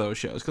not one of those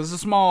shows because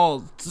it's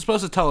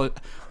supposed to tell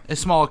a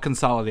small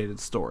consolidated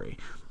story.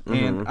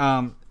 And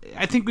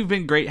I think we've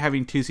been great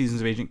having 2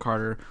 seasons of Agent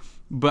Carter.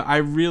 But I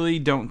really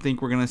don't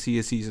think we're going to see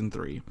a season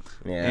 3.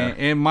 Yeah.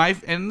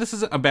 And this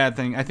is a bad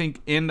thing. I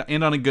think end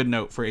on a good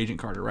note for Agent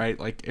Carter, right?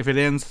 Like, if it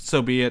ends,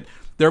 so be it.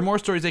 There are more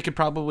stories they could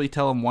probably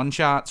tell in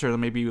one-shots or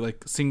maybe,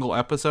 like, single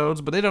episodes,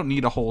 but they don't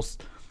need a whole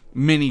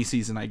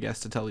mini-season, I guess,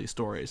 to tell these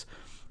stories.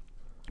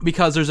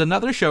 Because there's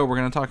another show we're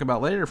going to talk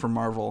about later from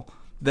Marvel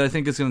that I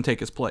think is going to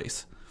take its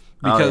place.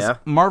 Because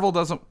Marvel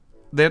doesn't...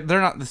 They're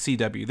not the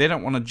CW. They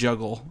don't want to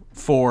juggle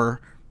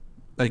 4,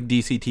 like,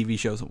 DC TV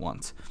shows at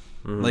once.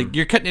 Like,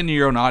 you're cutting into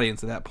your own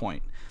audience at that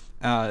point.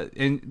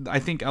 And I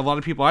think a lot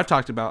of people I've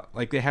talked about,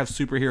 like, they have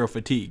superhero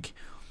fatigue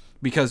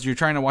because you're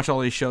trying to watch all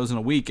these shows in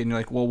a week and you're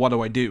like, well, what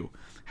do I do?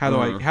 How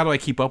do I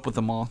keep up with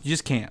them all? You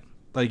just can't.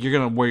 Like, you're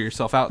going to wear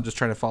yourself out just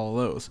trying to follow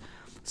those.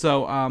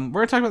 So, we're going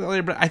to talk about that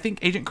later, but I think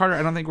Agent Carter,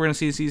 I don't think we're going to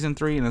see season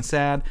 3, and it's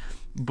sad.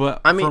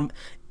 But I mean,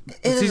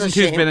 season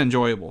 2 has been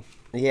enjoyable.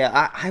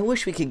 Yeah, I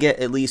wish we could get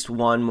at least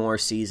one more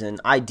season.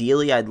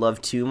 Ideally, I'd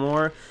love 2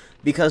 more.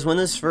 Because when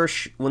this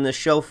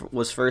show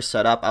was first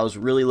set up, I was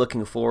really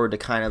looking forward to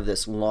kind of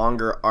this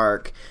longer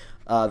arc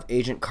of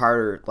Agent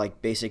Carter,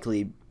 like,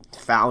 basically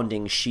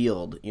founding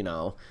S.H.I.E.L.D.,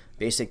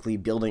 basically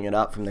building it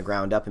up from the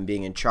ground up and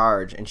being in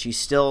charge. And she's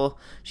still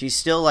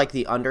like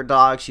the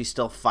underdog. She's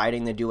still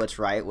fighting to do what's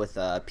right with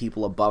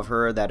people above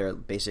her that are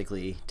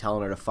basically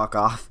telling her to fuck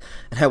off.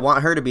 And I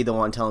want her to be the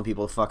one telling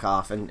people to fuck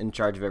off and in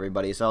charge of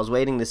everybody. So I was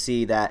waiting to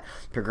see that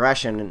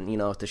progression. And,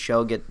 if the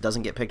show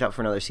doesn't get picked up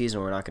for another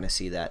season, we're not going to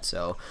see that.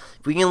 So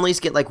if we can at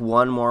least get like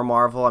one more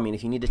Marvel, I mean,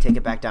 if you need to take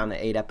it back down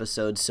to 8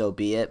 episodes, so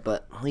be it.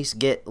 But at least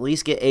get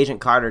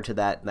Agent Carter to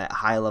that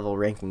high level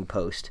ranking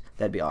post.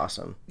 That'd be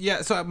awesome.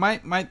 Yeah. So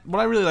what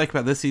I really like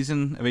about this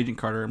season of Agent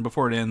Carter, and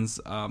before it ends,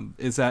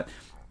 is that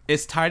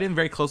it's tied in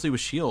very closely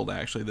with S.H.I.E.L.D.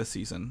 actually this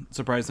season,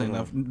 surprisingly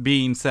enough,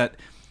 being set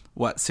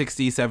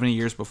 60, 70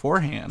 years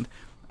beforehand.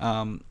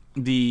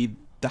 The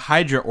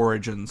Hydra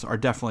origins are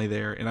definitely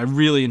there, and I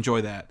really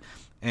enjoy that.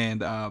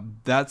 And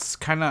that's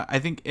kind of, I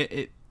think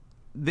the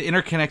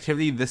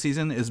interconnectivity this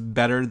season is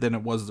better than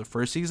it was the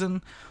first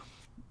season.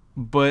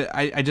 But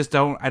I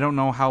don't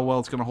know how well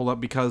it's going to hold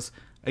up because,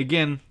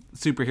 again,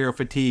 superhero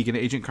fatigue, and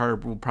Agent Carter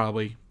will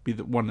probably be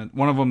the one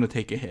of them to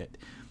take a hit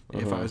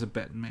if I was a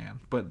betting man.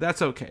 But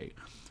that's okay.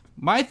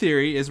 My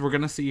theory is we're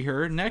going to see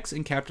her next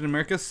in Captain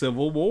America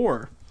Civil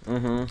War.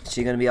 Is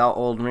she going to be all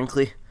old and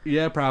wrinkly?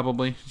 Yeah,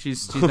 probably.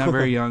 She's not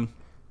very young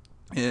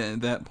at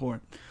that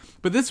point.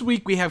 But this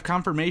week we have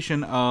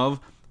confirmation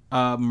of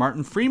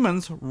Martin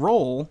Freeman's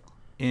role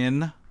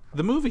in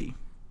the movie.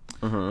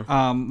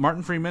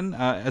 Martin Freeman,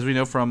 as we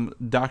know from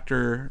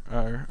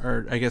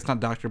or I guess not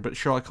Doctor, but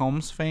Sherlock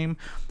Holmes fame,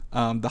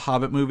 the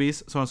Hobbit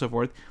movies, so on and so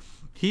forth.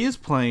 He is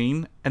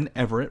playing an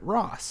Everett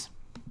Ross,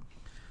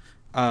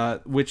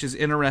 which is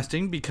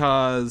interesting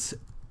because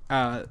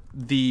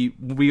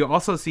we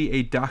also see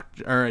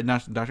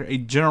a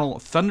General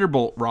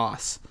Thunderbolt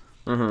Ross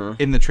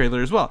in the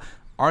trailer as well.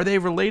 Are they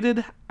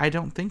related? I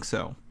don't think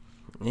so.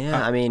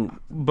 Yeah, I mean,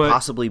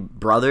 possibly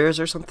brothers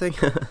or something.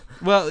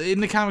 Well,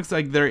 in the comics,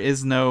 like, there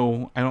is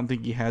no... I don't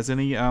think he has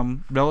any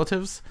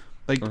relatives.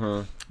 Like,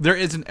 there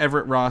is an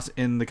Everett Ross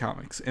in the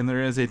comics, and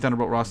there is a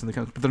Thunderbolt Ross in the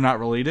comics, but they're not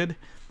related,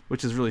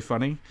 which is really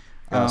funny.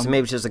 So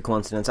maybe it's just a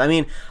coincidence. I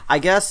mean, I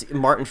guess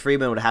Martin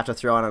Freeman would have to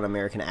throw on an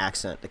American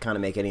accent to kind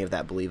of make any of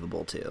that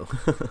believable, too.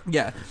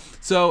 Yeah.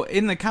 So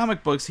in the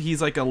comic books,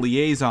 he's like a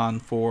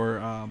liaison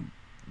for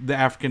the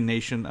African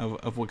nation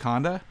of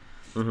Wakanda.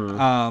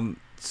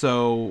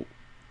 So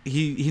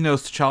he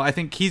knows T'Challa. I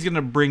think he's going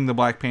to bring the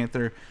Black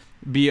Panther,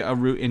 be a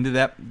route into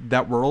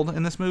that world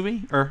in this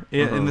movie, or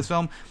in this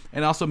film,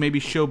 and also maybe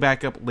show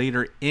back up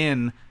later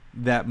in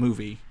that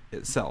movie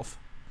itself.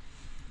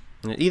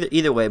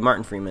 Either way,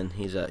 Martin Freeman,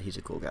 he's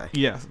a cool guy.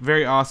 Yeah,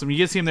 very awesome. You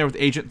get to see him there with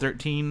Agent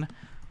 13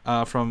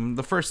 from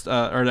the first, or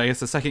I guess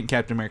the second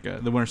Captain America,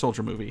 the Winter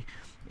Soldier movie.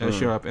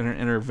 Show up in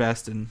her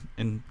vest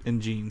and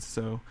jeans.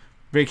 So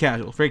very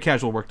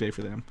casual work day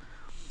for them.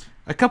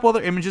 A couple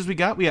other images we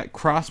got. We got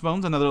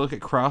Crossbones, another look at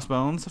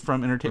Crossbones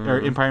from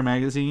or Empire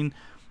Magazine.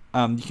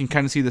 You can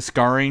kind of see the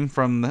scarring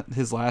from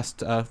his last,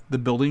 the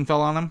building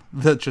fell on him,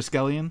 the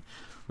Triskelion.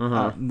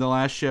 The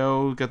last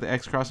show, got the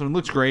X Crossbone.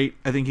 Looks great.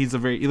 I think he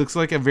looks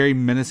like a very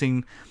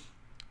menacing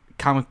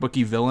comic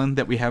booky villain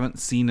that we haven't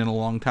seen in a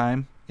long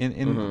time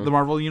in the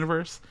Marvel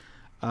universe.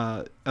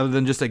 Other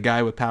than just a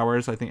guy with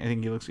powers, I think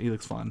he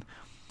looks fun.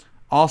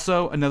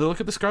 Also, another look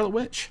at the Scarlet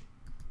Witch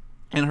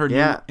in her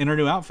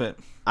new outfit.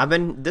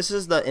 This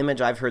is the image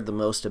I've heard the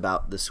most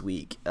about this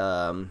week.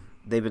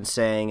 They've been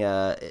saying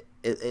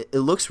it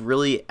looks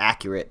really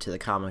accurate to the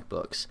comic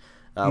books,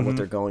 what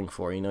they're going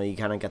for. You know, you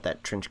kind of got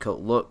that trench coat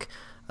look.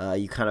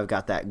 You kind of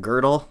got that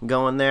girdle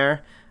going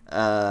there.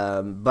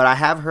 But I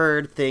have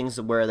heard things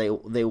where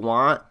they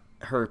want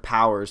her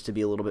powers to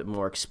be a little bit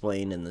more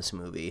explained in this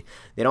movie.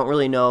 They don't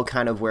really know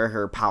kind of where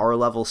her power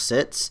level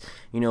sits.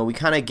 You know, we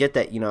kind of get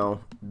that, you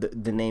know,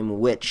 the name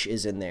Witch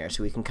is in there,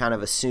 so we can kind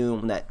of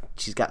assume that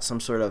she's got some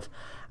sort of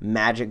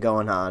magic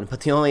going on.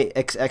 But the only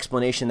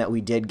explanation that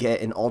we did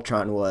get in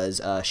Ultron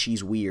was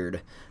she's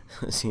weird.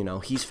 So, you know,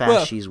 he's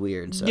fast, she's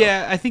weird. So.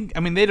 Yeah, I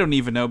mean, they don't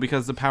even know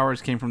because the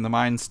powers came from the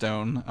Mind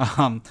Stone.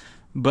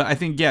 But I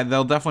think,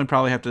 they'll definitely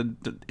probably have to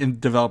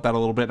develop that a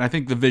little bit. And I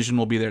think the Vision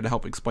will be there to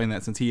help explain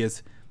that, since he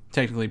is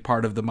technically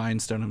part of the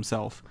Mind Stone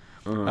himself.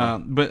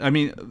 But I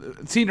mean,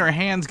 seeing her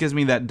hands gives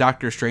me that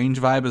Doctor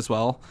Strange vibe as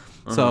well.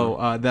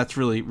 So that's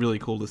really, really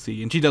cool to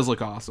see. And she does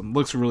look awesome.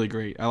 Looks really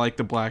great. I like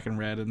the black and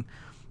red and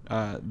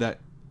that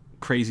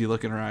crazy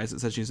look in her eyes that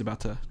says she's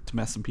about to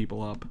mess some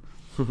people up.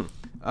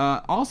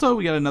 Also,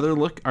 we got another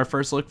look, our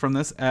first look from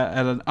this,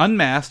 at an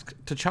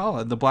unmasked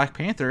T'Challa, the Black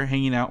Panther,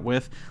 hanging out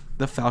with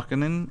the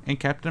Falcon and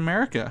Captain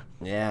America.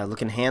 Yeah,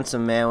 looking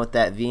handsome, man, with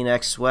that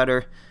V-neck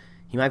sweater.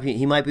 He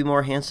might be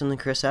more handsome than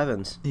Chris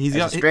Evans.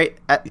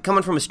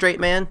 Coming from a straight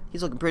man,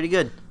 he's looking pretty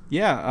good.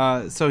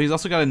 Yeah, so he's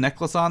also got a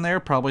necklace on there,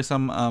 probably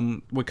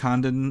some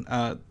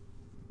Wakandan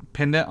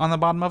pendant on the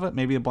bottom of it,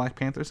 maybe a Black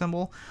Panther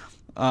symbol.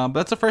 But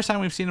that's the first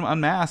time we've seen him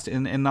unmasked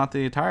and not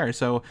the attire.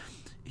 So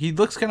he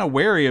looks kind of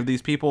wary of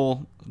these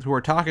people who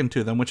are talking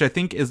to them, which I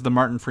think is the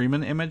Martin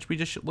Freeman image we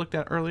just looked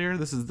at earlier.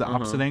 This is the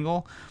opposite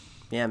angle.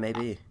 Yeah,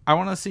 maybe. I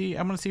want to see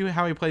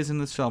how he plays in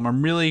this film.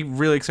 I'm really,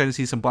 really excited to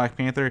see some Black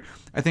Panther.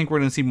 I think we're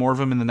going to see more of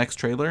him in the next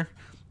trailer.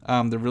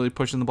 They're really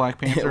pushing the Black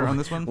Panther on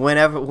this one.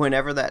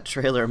 Whenever that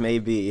trailer may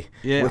be,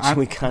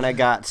 we kind of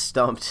got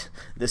stumped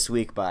this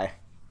week by.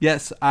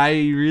 Yes, I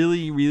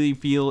really, really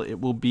feel it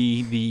will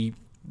be the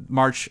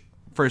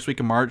first week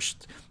of March.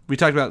 We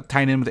talked about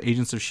tying in with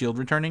Agents of S.H.I.E.L.D.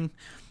 returning.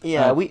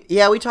 Yeah, we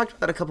talked about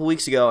that a couple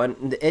weeks ago,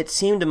 and it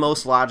seemed the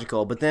most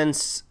logical. But then,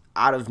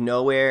 out of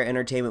nowhere,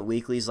 Entertainment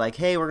Weekly's like,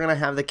 "Hey, we're gonna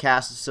have the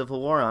cast of Civil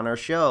War on our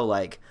show."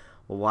 Like,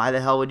 well, why the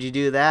hell would you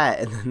do that?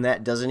 And then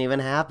that doesn't even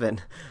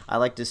happen. I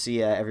like to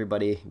see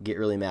everybody get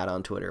really mad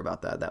on Twitter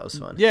about that. That was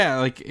fun. Yeah,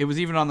 like it was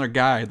even on their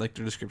guide, like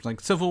their description,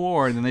 like Civil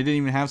War, and then they didn't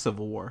even have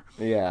Civil War.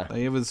 Yeah, like,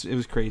 it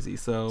was crazy.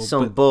 So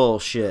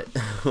bullshit.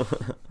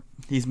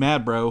 He's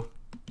mad, bro.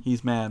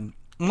 He's mad.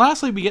 And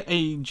lastly, we get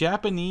a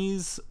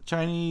Chinese,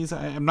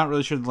 I'm not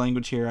really sure the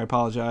language here, I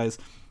apologize,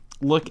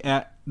 look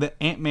at the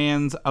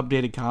Ant-Man's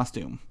updated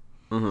costume.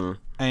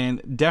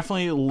 And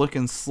definitely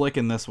looking slick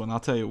in this one, I'll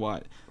tell you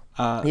what.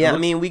 I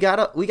mean, we got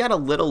a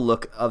little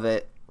look of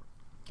it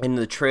in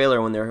the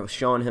trailer when they're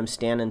showing him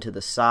standing to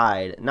the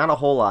side. Not a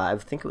whole lot. I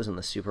think it was in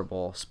the Super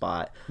Bowl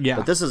spot. Yeah.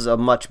 But this is a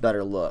much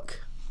better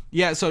look.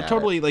 Yeah, so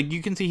totally, like,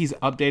 you can see he's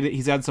updated.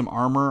 He's had some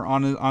armor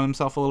on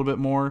himself a little bit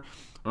more.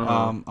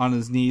 On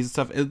his knees and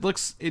stuff.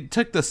 It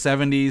took the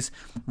 70s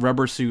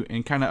rubber suit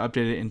and kind of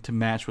updated it to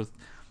match with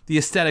the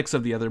aesthetics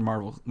of the other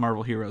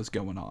Marvel heroes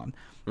going on.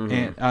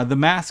 And the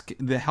mask,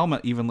 the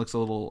helmet even looks a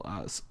little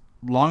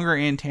longer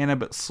antenna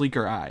but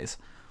sleeker eyes.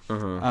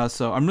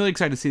 So I'm really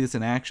excited to see this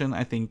in action.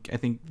 I think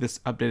this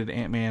updated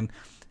Ant-Man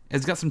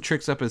has got some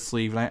tricks up his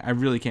sleeve, and I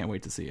really can't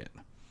wait to see it.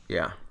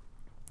 Yeah.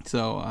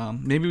 So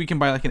maybe we can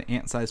buy like an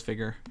ant-sized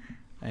figure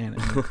and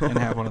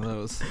have one of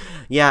those.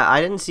 Yeah,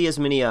 I didn't see as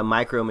many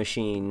Micro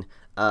Machine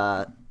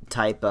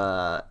type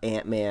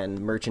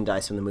Ant-Man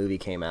merchandise when the movie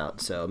came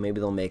out, so maybe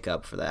they'll make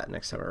up for that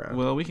next time around.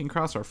 Well, we can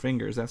cross our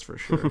fingers, that's for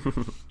sure.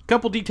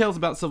 Couple details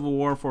about Civil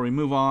War before we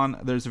move on.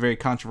 There's a very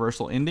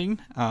controversial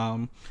ending.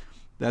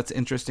 That's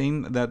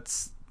interesting.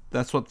 That's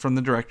what from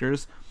the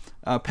directors.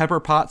 Pepper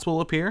Potts will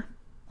appear.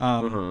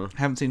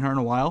 Haven't seen her in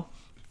a while.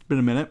 been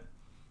a minute.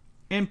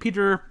 And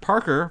Peter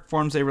Parker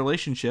forms a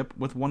relationship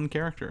with one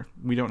character.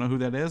 We don't know who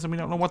that is, and we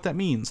don't know what that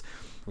means.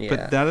 Yeah.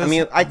 But that is, I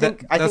mean, I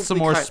think that's the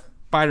more kind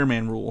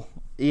Spider-Man rule.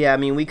 Yeah, I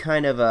mean, we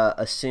kind of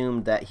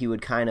assumed that he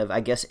would kind of,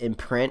 I guess,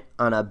 imprint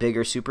on a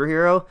bigger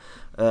superhero,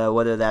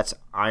 whether that's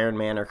Iron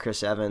Man or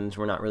Chris Evans.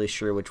 We're not really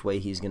sure which way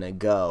he's going to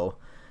go.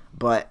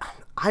 But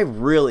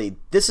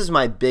this is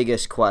my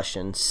biggest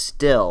question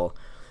still,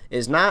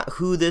 is not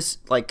who this,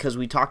 like, because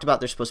we talked about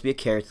there's supposed to be a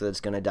character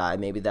that's going to die.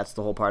 Maybe that's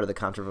the whole part of the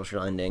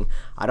controversial ending.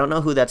 I don't know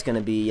who that's going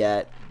to be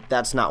yet.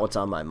 That's not what's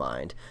on my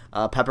mind.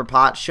 Pepper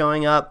Potts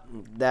showing up,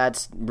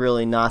 that's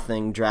really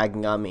nothing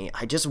dragging on me.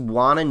 I just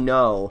want to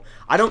know.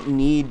 I don't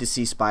need to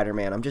see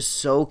Spider-Man. I'm just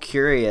so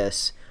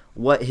curious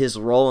what his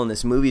role in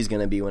this movie is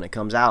going to be when it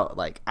comes out.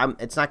 Like,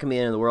 it's not going to be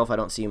the end of the world if I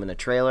don't see him in a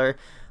trailer.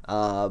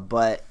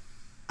 But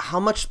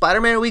how much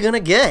Spider-Man are we going to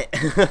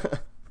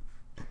get?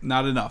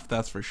 Not enough,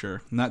 that's for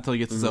sure. Not until he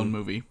gets his own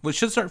movie, which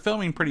should start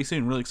filming pretty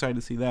soon. Really excited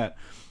to see that.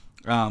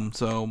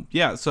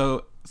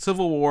 So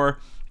Civil War,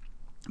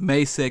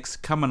 May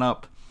 6th, coming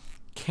up.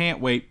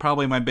 Can't wait.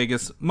 Probably my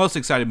most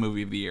excited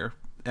movie of the year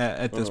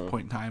at this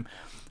point in time.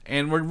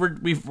 And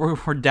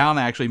we're down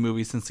actually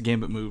movies since the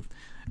Gambit moved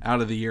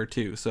out of the year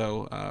too.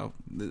 So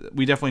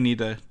we definitely need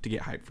to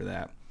get hyped for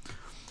that.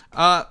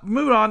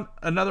 Moving on,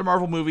 another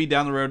Marvel movie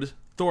down the road,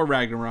 Thor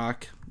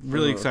Ragnarok.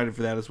 Really excited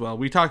for that as well.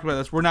 We talked about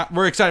this.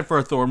 We're excited for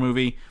a Thor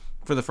movie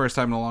for the first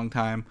time in a long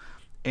time.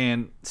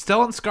 And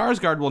Stellan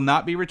Skarsgård will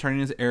not be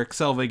returning as Eric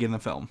Selvig in the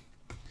film.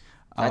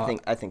 I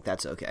think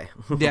that's okay.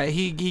 Yeah,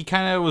 he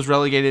kind of was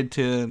relegated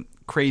to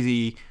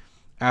crazy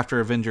after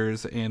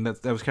Avengers, and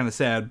that was kind of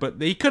sad.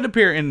 But he could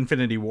appear in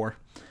Infinity War.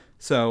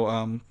 So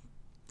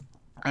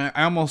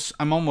I'm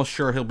almost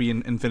sure he'll be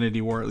in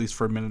Infinity War at least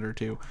for a minute or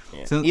two.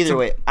 Yeah. Either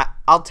way,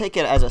 I'll take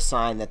it as a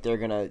sign that they're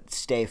gonna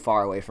stay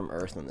far away from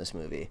Earth in this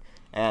movie.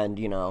 And,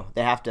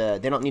 they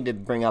don't need to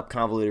bring up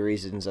convoluted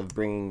reasons of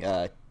bringing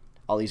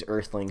all these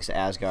Earthlings to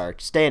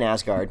Asgard. Stay in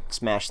Asgard,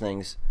 smash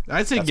things.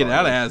 I'd say get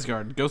out of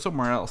Asgard, go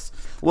somewhere else.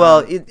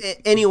 Well,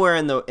 anywhere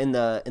in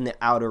the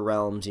outer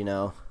realms,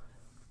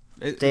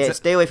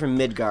 Stay away from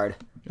Midgard.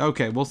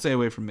 Okay, we'll stay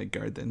away from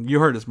Midgard then.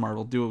 You heard us,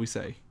 Marvel. Do what we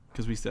say,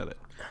 because we said it.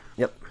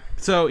 Yep.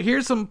 So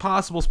here's some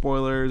possible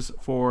spoilers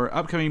for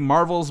upcoming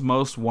Marvel's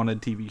Most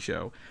Wanted TV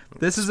show.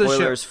 This is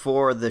spoilers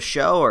for the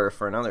show or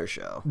for another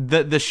show?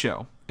 The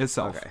show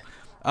itself. Okay.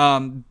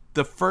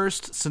 The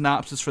first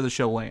synopsis for the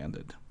show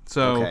landed.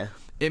 So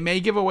it may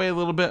give away a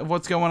little bit of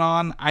what's going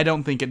on. I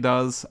don't think it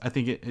does. I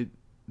think it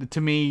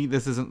to me,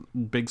 this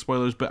isn't big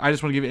spoilers, but I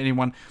just want to give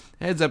anyone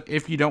a heads up.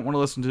 If you don't want to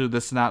listen to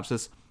the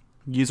synopsis,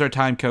 use our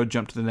time code,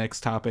 jump to the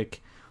next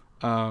topic,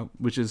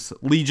 which is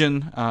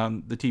Legion,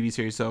 the TV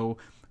series. So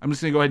I'm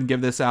just going to go ahead and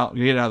give this out,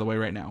 get it out of the way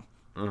right now.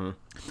 Mm-hmm.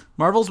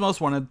 Marvel's Most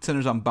Wanted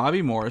centers on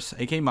Bobby Morse,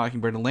 a.k.a.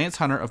 Mockingbird, and Lance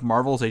Hunter of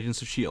Marvel's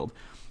Agents of S.H.I.E.L.D.,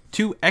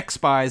 two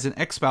ex-spies and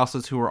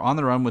ex-spouses who are on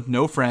the run with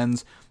no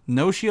friends,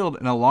 no shield,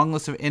 and a long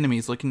list of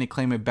enemies looking to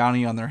claim a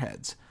bounty on their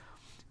heads.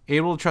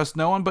 Able to trust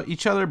no one but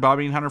each other,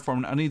 Bobby and Hunter form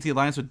an uneasy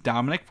alliance with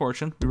Dominic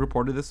Fortune, we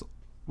reported this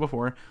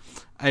before,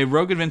 a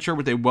rogue adventurer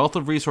with a wealth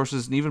of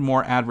resources and even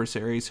more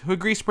adversaries, who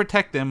agrees to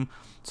protect them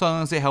so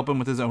long as they help him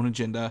with his own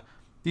agenda.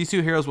 These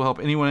two heroes will help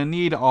anyone in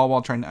need, all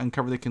while trying to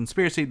uncover the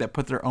conspiracy that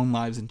put their own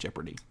lives in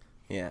jeopardy.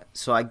 Yeah,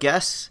 so I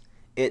guess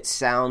it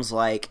sounds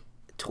like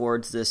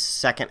towards this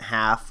second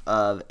half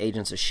of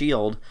Agents of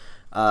S.H.I.E.L.D.,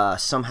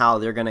 somehow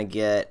they're going to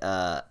get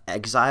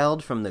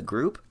exiled from the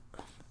group.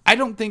 I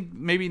don't think,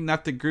 maybe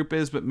not the group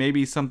is, but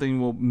maybe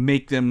something will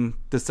make them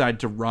decide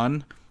to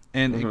run.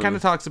 And it kind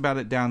of talks about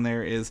it down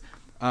there is,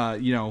 a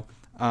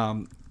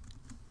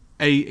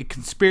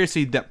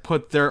conspiracy that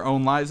put their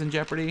own lives in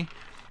jeopardy.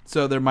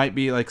 So there might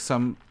be like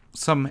some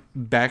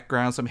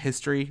background, some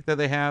history that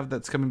they have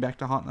that's coming back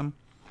to haunt them.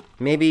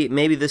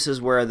 Maybe this is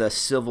where the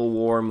Civil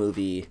War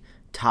movie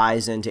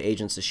ties into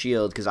Agents of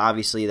S.H.I.E.L.D., because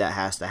obviously that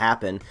has to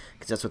happen,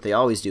 because that's what they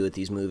always do with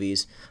these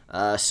movies.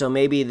 So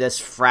maybe this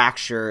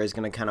fracture is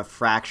going to kind of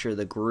fracture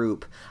the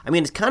group. I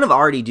mean, it's kind of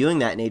already doing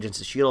that in Agents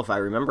of S.H.I.E.L.D., if I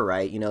remember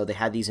right. They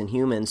had these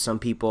Inhumans. Some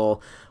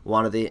people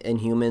wanted the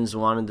Inhumans,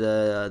 wanted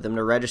them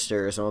to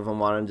register. Some of them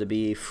wanted them to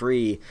be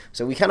free.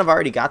 So we kind of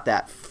already got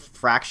that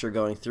fracture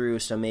going through.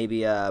 So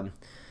maybe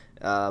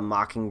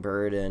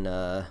Mockingbird and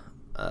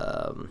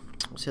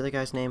what's the other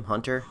guy's name?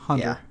 Hunter?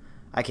 Yeah.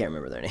 I can't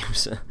remember their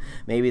names.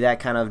 Maybe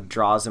that kind of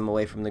draws them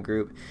away from the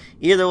group.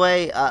 Either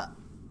way,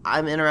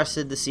 I'm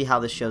interested to see how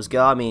the shows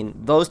go. I mean,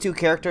 those two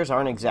characters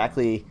aren't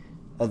exactly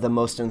the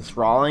most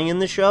enthralling in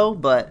the show,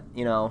 but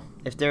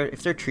if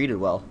they're treated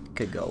well, it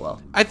could go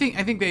well. I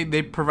think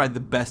they provide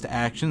the best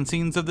action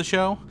scenes of the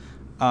show,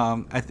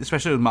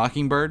 especially with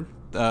Mockingbird.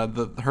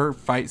 Her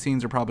fight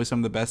scenes are probably some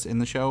of the best in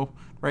the show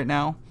right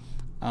now,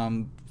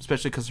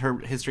 especially because her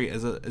history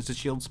as a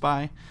S.H.I.E.L.D.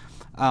 spy.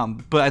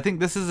 But I think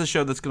this is a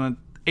show that's going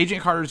to...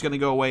 Agent Carter is going to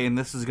go away, and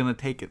this is going to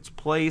take its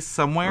place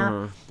somewhere.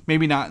 Mm-hmm.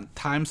 Maybe not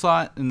time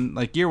slot and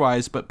like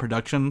year-wise, but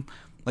production.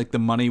 Like the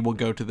money will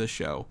go to this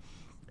show,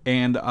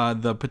 and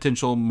the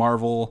potential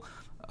Marvel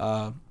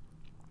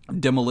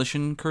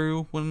demolition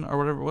crew or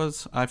whatever it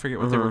was. I forget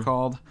what they were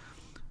called.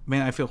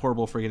 Man, I feel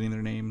horrible forgetting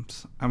their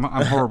names. I'm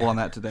horrible on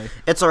that today.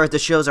 It's alright. The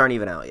shows aren't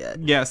even out yet.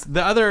 Yes,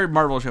 the other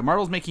Marvel show.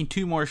 Marvel's making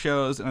 2 more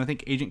shows, and I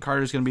think Agent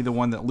Carter is going to be the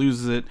one that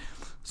loses it,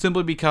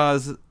 simply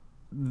because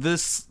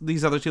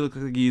these other 2 look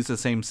like they use the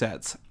same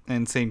sets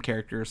and same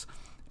characters,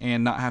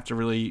 and not have to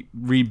really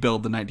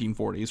rebuild the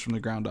 1940s from the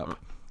ground up.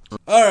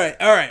 All right.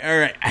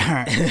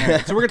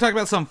 So we're going to talk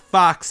about some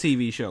Fox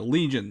TV show,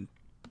 Legion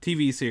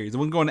TV series.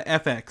 We're going to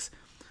FX.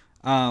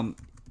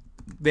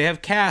 They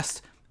have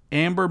cast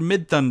Amber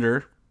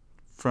Midthunder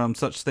from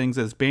such things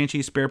as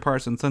Banshee, Spare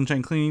Parts, and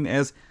Sunshine Cleaning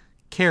as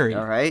Carrie.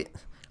 All right.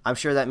 I'm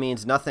sure that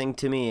means nothing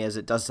to me as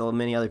it does to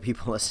many other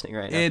people listening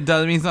right now.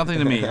 It means nothing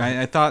to me.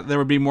 I thought there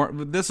would be more.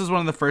 This is one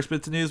of the first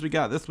bits of news we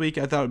got this week.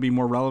 I thought it would be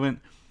more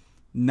relevant.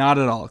 Not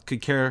at all.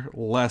 Could care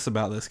less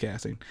about this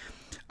casting.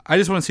 I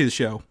just want to see the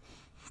show.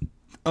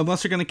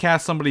 Unless you're going to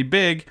cast somebody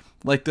big,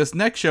 like this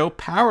next show,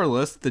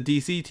 Powerless, the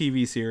DC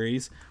TV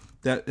series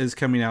that is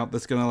coming out,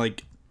 that's going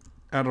to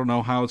I don't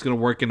know how it's going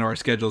to work into our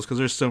schedules because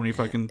there's so many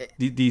fucking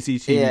DC TV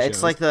shows. Yeah,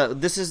 it's like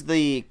this is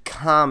the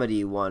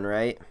comedy one,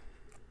 right?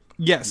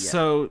 Yes, yeah.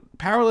 So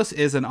Powerless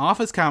is an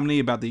office comedy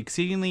about the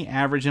exceedingly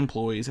average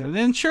employees at an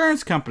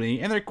insurance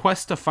company and their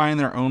quest to find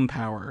their own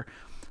power.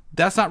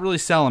 That's not really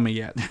selling me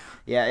yet.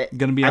 Yeah,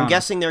 I'm honest.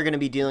 Guessing they're going to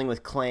be dealing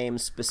with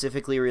claims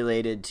specifically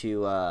related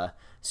to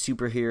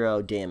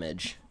superhero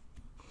damage.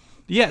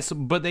 Yes,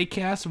 but they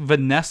cast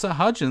Vanessa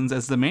Hudgens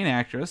as the main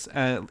actress,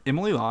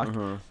 Emily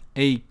Locke,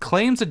 a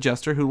claims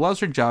adjuster who loves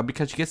her job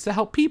because she gets to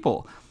help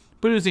people,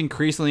 but who's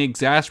increasingly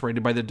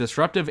exasperated by the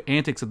disruptive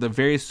antics of the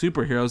various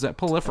superheroes that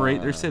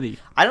proliferate their city.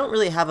 I don't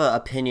really have an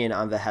opinion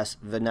on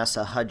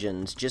Vanessa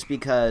Hudgens, just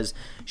because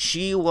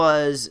she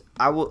was...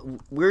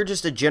 we're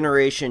just a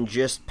generation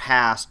just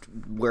past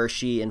where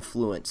she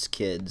influenced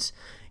kids.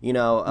 You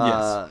know,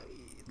 yes.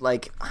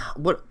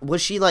 What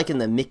was she like in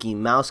the Mickey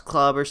Mouse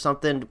Club or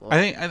something? I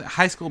think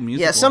High School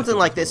Musical. Yeah, something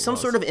like this. Some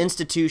sort of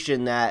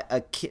institution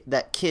that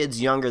that kids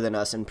younger than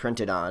us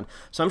imprinted on.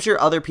 So I'm sure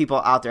other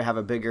people out there have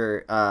a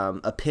bigger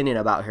opinion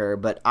about her,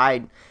 but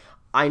I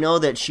know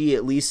that she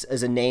at least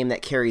is a name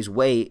that carries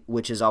weight,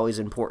 which is always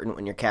important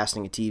when you're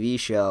casting a TV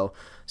show.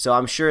 So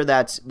I'm sure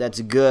that's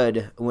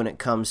good when it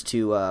comes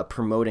to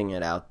promoting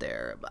it out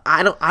there.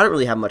 I don't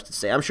really have much to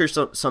say. I'm sure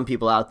some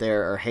people out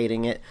there are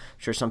hating it. I'm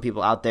sure some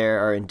people out there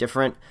are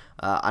indifferent.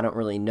 I don't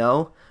really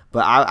know.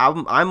 But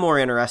I'm more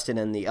interested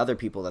in the other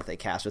people that they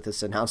cast with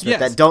this announcement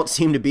that don't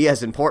seem to be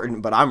as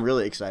important, but I'm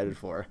really excited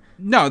for.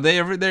 No,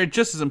 they're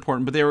just as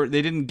important, but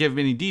they didn't give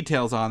any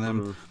details on them.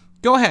 Mm-hmm.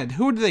 Go ahead.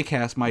 Who do they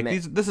cast, Mike?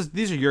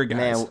 These are your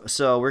guys. Man,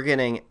 so we're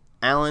getting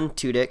Alan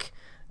Tudyk,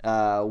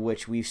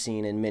 which we've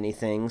seen in many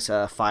things.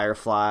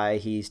 Firefly.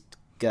 He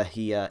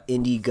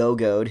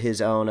Indiegogo'd his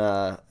own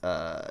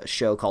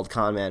show called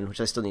Con Man,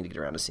 which I still need to get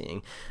around to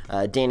seeing.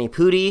 Danny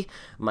Pudi,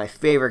 my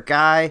favorite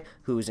guy,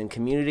 who's in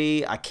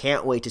Community. I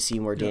can't wait to see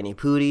more Danny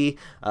Pudi.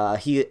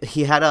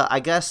 He had I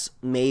guess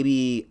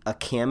maybe a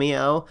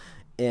cameo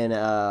in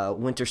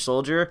Winter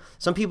Soldier.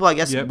 Some people, I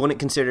guess, wouldn't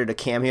consider it a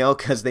cameo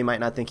because they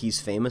might not think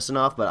he's famous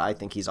enough, but I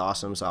think he's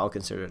awesome, so I'll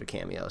consider it a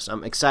cameo. So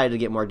I'm excited to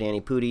get more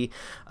Danny Pudi.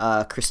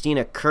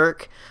 Christina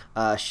Kirk,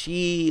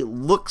 she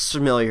looks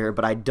familiar,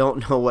 but I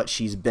don't know what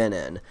she's been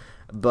in.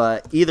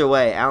 But either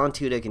way, Alan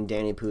Tudyk and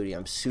Danny Pudi,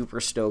 I'm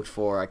super stoked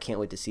for. I can't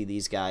wait to see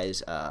these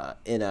guys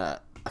in a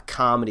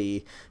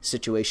comedy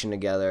situation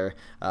together.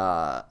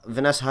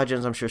 Vanessa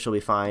Hudgens, I'm sure she'll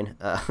be fine.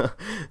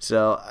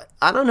 So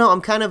I don't know.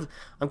 I'm kind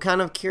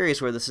of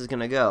curious where this is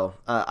gonna go.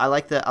 I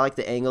like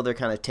the angle they're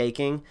kind of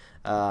taking.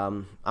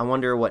 I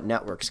wonder what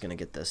network's gonna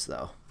get this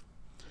though.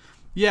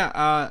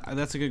 Yeah,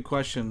 that's a good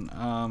question.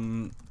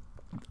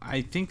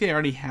 I think they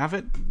already have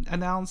it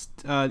announced.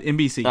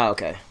 NBC. Oh,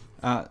 okay.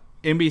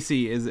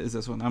 NBC is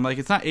this one. I'm like,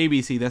 it's not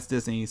ABC. That's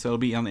Disney, so it'll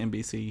be on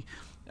NBC.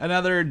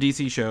 Another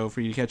DC show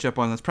for you to catch up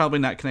on that's probably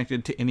not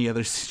connected to any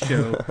other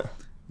show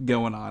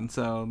going on,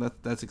 so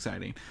that's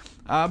exciting.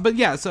 But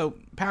yeah, so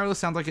Powerless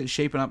sounds like it's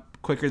shaping up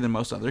quicker than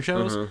most other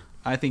shows. Mm-hmm.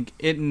 I think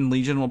it and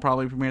Legion will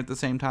probably premiere at the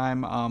same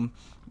time.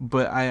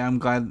 But I'm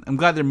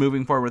glad they're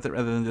moving forward with it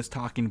rather than just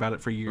talking about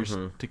it for years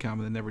to come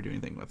and then never do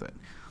anything with it.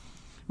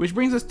 Which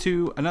brings us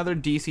to another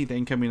DC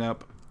thing coming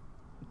up,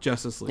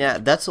 Justice League. Yeah,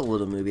 that's a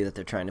little movie that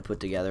they're trying to put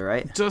together,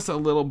 right? Just a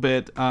little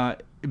bit.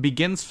 It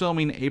begins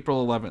filming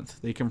April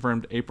 11th. They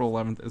confirmed April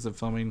 11th as of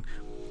filming.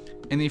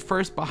 And the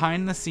first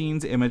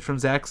behind-the-scenes image from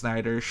Zack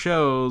Snyder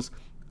shows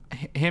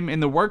him in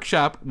the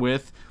workshop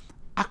with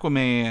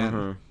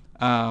Aquaman.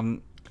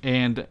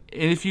 And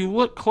if you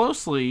look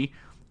closely,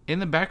 in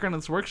the background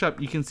of this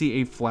workshop, you can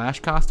see a Flash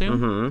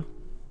costume,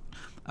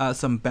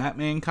 some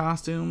Batman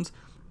costumes,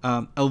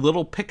 a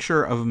little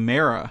picture of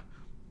Mera,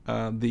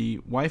 the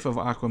wife of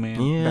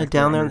Aquaman. Yeah,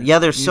 down there. Yeah,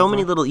 there's so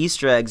many little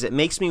Easter eggs. It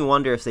makes me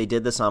wonder if they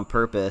did this on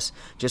purpose,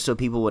 just so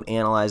people would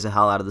analyze the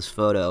hell out of this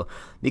photo.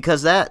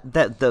 Because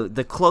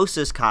the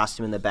closest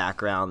costume in the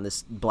background,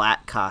 this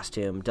black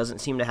costume, doesn't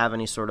seem to have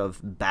any sort of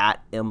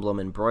bat emblem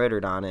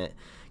embroidered on it.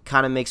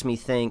 Kind of makes me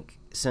think,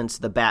 since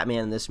the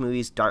Batman in this movie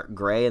is dark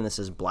gray and this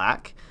is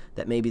black,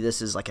 that maybe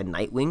this is like a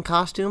Nightwing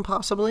costume,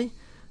 possibly.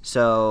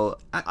 So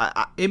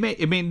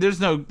there's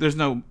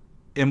no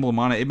emblem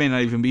on it. It may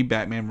not even be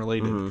Batman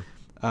related.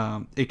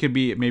 It could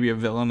be maybe a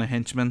villain, a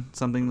henchman,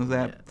 something like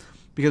that. Yeah.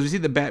 Because we see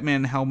the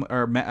Batman helmet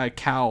or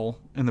cowl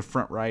in the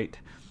front right,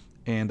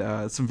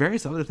 and some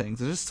various other things.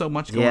 There's just so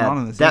much going on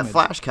in this. That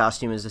Flash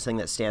costume is the thing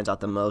that stands out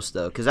the most,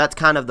 though, because that's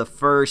kind of the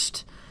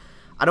first.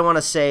 I don't want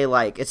to say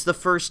it's the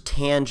first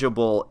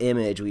tangible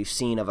image we've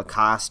seen of a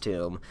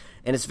costume,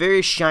 and it's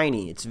very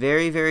shiny. It's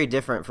very, very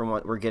different from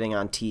what we're getting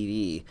on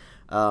TV.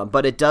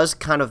 But it does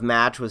kind of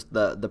match with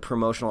the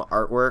promotional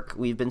artwork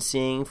we've been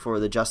seeing for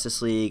the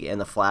Justice League and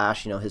the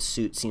Flash. His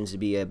suit seems to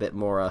be a bit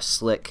more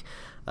slick,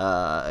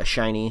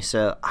 shiny.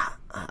 So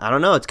I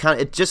don't know.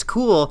 It's just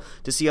cool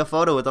to see a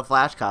photo with a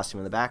Flash costume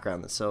in the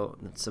background.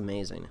 That's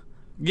amazing.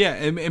 Yeah,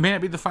 it may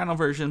not be the final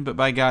version, but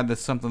by God, that's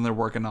something they're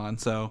working on.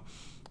 So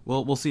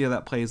we'll see how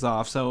that plays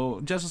off.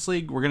 So Justice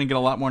League, we're gonna get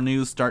a lot more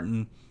news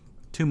starting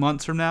 2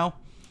 months from now.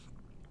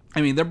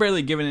 I mean, they're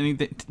barely giving any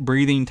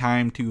breathing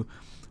time to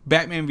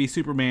Batman v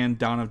Superman: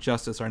 Dawn of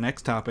Justice, our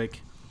next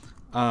topic,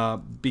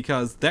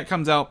 because that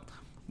comes out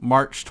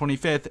March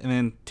 25th, and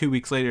then 2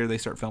 weeks later they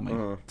start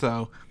filming.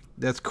 So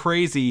that's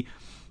crazy.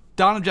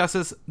 Dawn of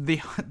Justice,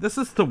 this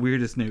is the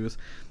weirdest news,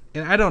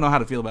 and I don't know how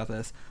to feel about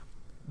this.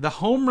 The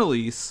home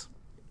release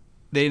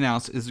they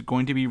announced is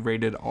going to be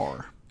rated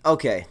R.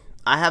 Okay,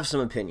 I have some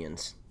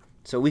opinions.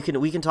 So we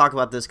can talk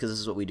about this because this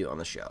is what we do on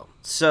the show.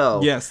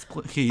 So yes,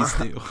 please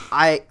do.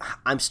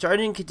 I'm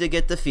starting to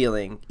get the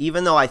feeling,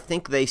 even though I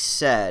think they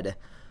said,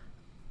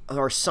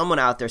 or someone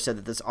out there said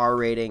that this R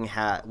rating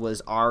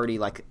was already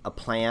like a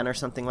plan or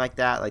something like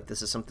that. Like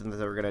this is something that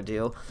they were gonna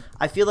do.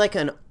 I feel like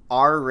an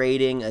R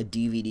rating, a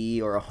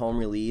DVD or a home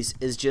release,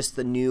 is just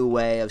the new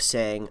way of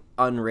saying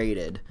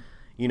unrated.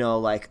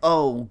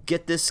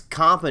 Get this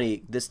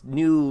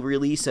new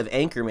release of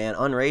Anchorman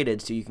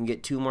unrated so you can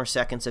get 2 more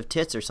seconds of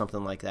tits or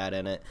something like that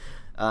in it.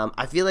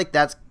 I feel like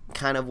that's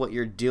kind of what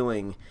you're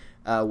doing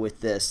with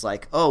this.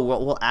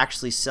 We'll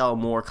actually sell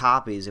more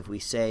copies if we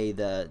say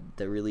the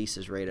release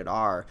is rated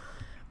R.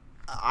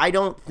 I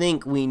don't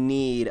think we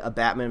need a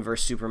Batman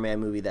vs.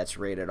 Superman movie that's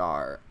rated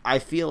R. I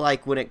feel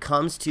like when it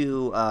comes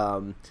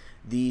to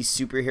these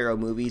superhero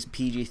movies,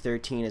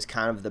 PG-13 is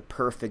kind of the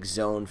perfect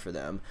zone for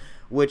them.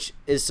 Which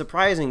is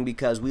surprising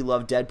because we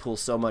love Deadpool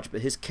so much, but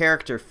his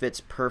character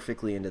fits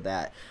perfectly into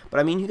that. But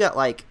I mean, you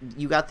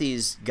got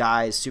these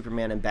guys,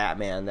 Superman and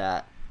Batman,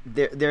 that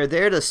they're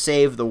there to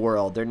save the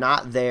world. They're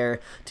not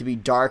there to be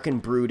dark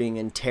and brooding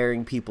and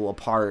tearing people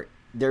apart.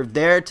 They're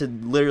there to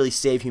literally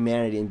save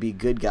humanity and be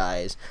good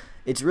guys.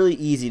 It's really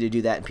easy to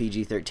do that in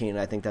PG-13, and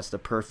I think that's the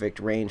perfect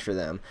range for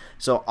them.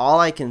 So all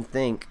I can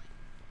think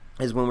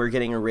is when we're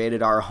getting a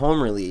rated R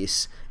home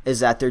release is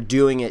that they're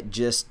doing it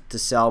just to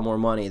sell more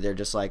money. They're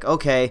just like,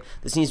 okay,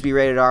 this needs to be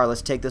rated R.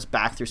 Let's take this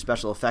back through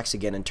special effects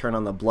again and turn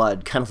on the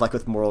blood, kind of like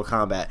with Mortal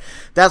Kombat.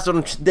 That's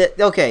what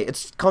okay,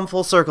 it's come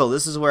full circle.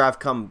 This is where I've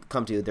come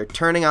to. They're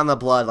turning on the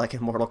blood like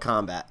in Mortal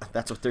Kombat.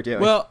 That's what they're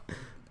doing. Well,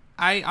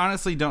 I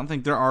honestly don't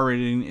think their R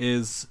rating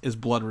is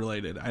blood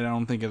related. I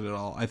don't think it at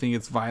all. I think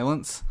it's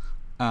violence.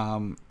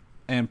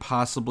 And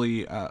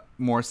possibly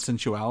more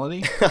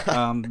sensuality,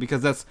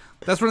 because that's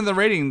one of the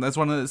rating. That's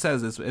one that it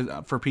says is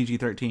for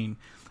PG-13.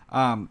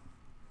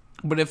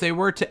 But if they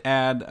were to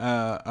add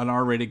an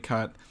R-rated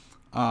cut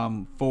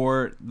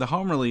for the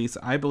home release,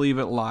 I believe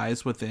it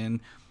lies within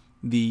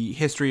the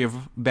history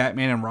of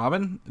Batman and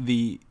Robin,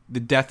 the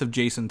death of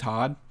Jason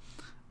Todd,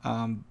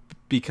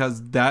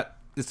 because that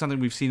is something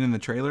we've seen in the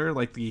trailer,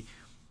 like the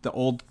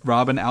old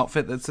Robin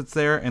outfit that sits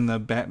there and the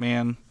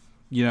Batman,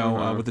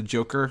 with the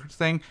Joker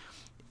thing.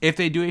 If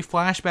they do a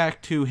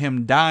flashback to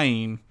him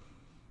dying,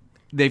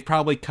 they've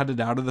probably cut it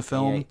out of the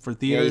film for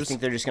theaters. Yeah, you think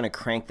they're just going to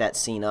crank that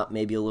scene up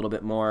maybe a little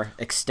bit more,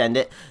 extend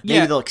it?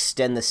 Maybe they'll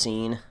extend the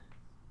scene.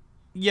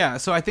 Yeah,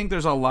 so I think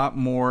there's a lot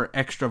more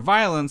extra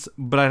violence,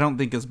 but I don't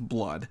think it's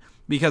blood.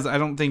 Because I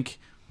don't think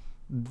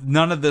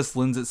none of this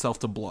lends itself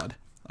to blood.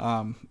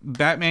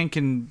 Batman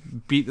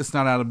can beat the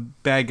snot out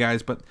of bad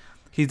guys, but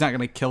he's not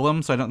going to kill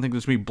him, so I don't think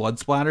there's going to be blood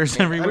splatters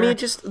everywhere. I mean,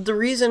 just the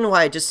reason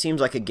why it just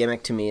seems like a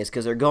gimmick to me is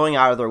because they're going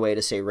out of their way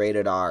to say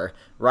rated R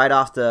right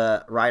off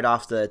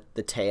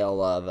the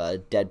tail of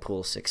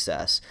Deadpool's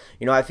success.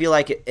 I feel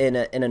like in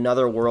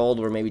another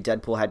world where maybe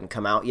Deadpool hadn't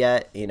come out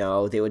yet,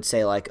 they would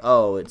say like,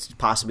 oh, it's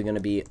possibly going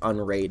to be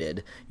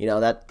unrated.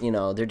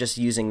 They're just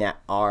using that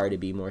R to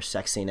be more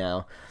sexy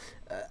now.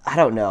 I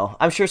don't know.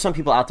 I'm sure some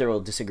people out there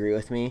will disagree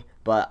with me,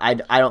 but I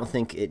don't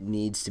think it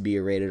needs to be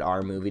a rated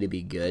R movie to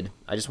be good.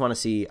 I just want to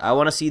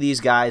see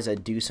these guys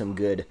do some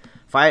good,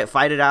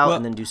 fight it out,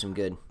 and then do some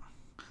good.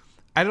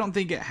 I don't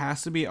think it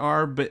has to be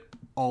R, but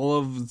all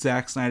of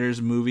Zack Snyder's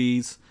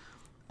movies,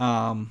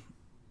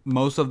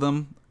 most of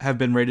them have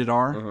been rated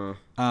R.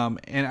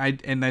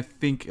 And I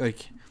think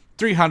like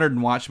 300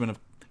 and Watchmen,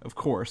 of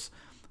course,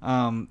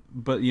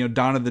 but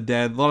Dawn of the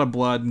Dead, a lot of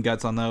blood and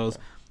guts on those,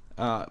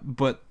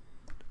 but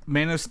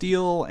Man of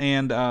Steel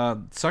and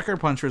Sucker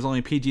Punch was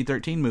only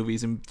PG-13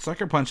 movies, and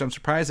Sucker Punch, I'm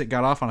surprised it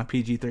got off on a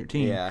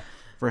PG-13. Yeah.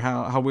 For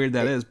how weird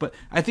that is, but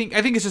I think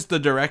it's just the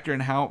director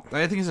and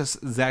I think it's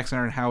just Zack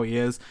Snyder and how he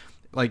is.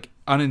 like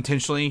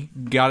unintentionally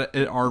got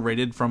it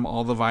R-rated from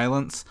all the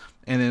violence,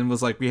 and then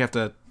was like, we have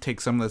to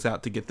take some of this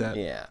out to get that.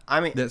 Yeah, I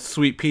mean, that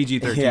sweet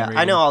PG-13 yeah, rating.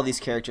 I know all these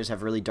characters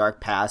have really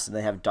dark pasts and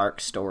they have dark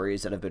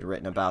stories that have been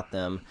written about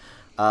them,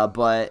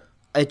 but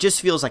it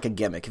just feels like a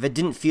gimmick. If it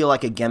didn't feel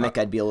like a gimmick,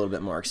 I'd be a little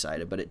bit more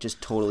excited, but it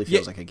just totally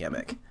feels like a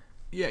gimmick.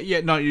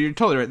 Yeah, no, you're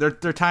totally right.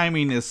 Their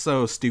timing is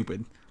so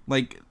stupid.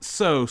 Like,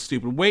 so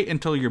stupid. Wait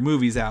until your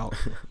movie's out,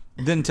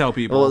 then tell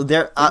people. Well,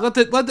 let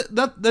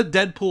the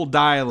Deadpool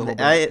die a little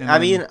bit. I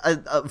mean,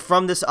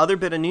 from this other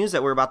bit of news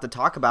that we're about to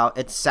talk about,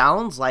 it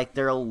sounds like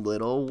they're a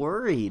little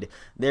worried.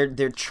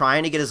 They're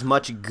trying to get as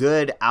much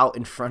good out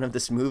in front of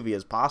this movie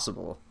as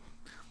possible.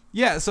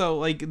 Yeah, so,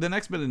 like, the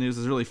next bit of news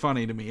is really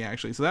funny to me,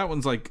 actually. So that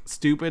one's, like,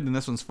 stupid, and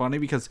this one's funny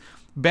because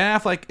Ben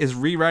Affleck is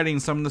rewriting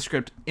some of the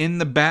script in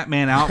the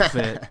Batman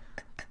outfit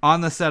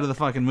on the set of the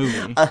fucking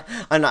movie.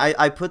 And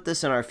I put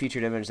this in our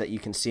featured image that you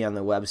can see on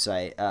the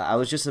website. I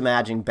was just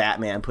imagining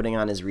Batman putting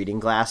on his reading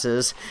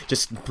glasses,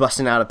 just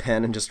busting out a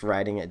pen and just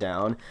writing it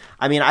down.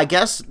 I mean, I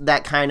guess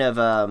that kind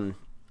of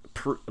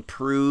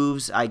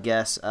proves, I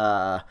guess,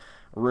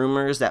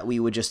 rumors that we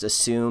would just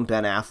assume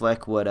Ben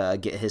Affleck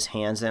would get his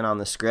hands in on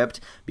the script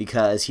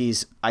because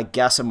he's, I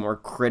guess, a more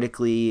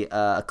critically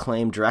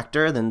acclaimed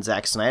director than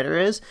Zack Snyder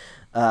is.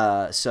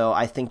 So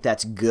I think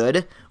that's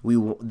good.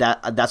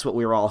 That's what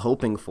we were all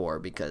hoping for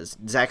because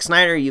Zack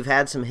Snyder, you've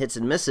had some hits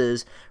and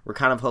misses. We're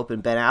kind of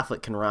hoping Ben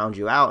Affleck can round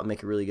you out and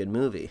make a really good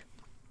movie.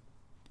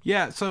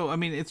 Yeah, so I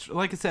mean, it's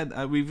like I said,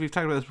 we've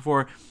talked about this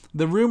before.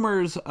 The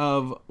rumors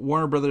of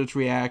Warner Brothers'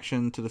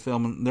 reaction to the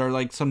film, there are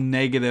like some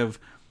negative,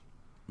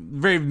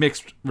 very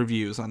mixed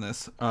reviews on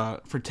this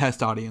for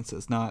test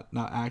audiences, not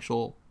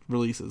actual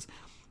releases.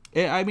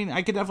 I mean,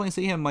 I could definitely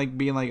see him like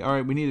being like, all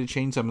right, we need to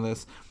change some of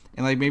this.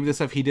 And, like, maybe the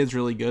stuff he did is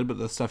really good, but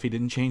the stuff he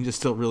didn't change is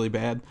still really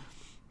bad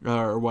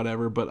or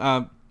whatever. But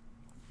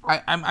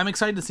I'm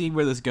excited to see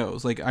where this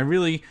goes. Like,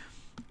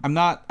 I'm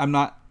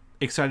not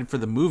excited for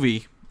the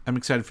movie. I'm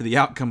excited for the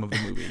outcome of the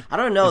movie. I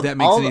don't know if that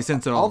makes any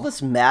sense at all. All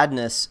this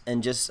madness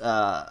and just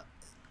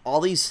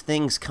all these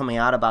things coming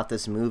out about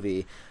this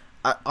movie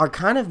are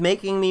kind of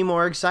making me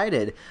more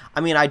excited. I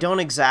mean, I don't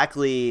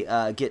exactly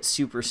get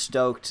super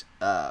stoked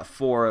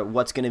for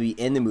what's going to be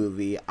in the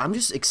movie. I'm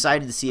just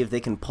excited to see if they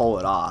can pull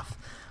it off.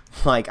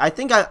 Like, I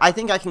think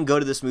I can go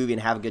to this movie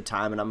and have a good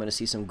time, and I'm going to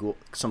see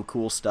some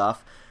cool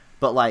stuff.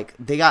 But, like,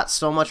 they got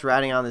so much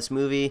riding on this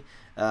movie.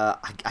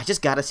 I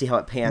just got to see how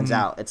it pans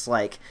out. It's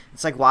like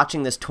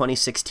watching this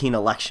 2016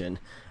 election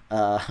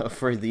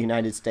for the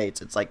United States.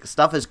 It's like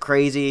stuff is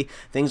crazy.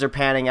 Things are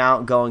panning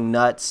out, going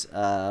nuts.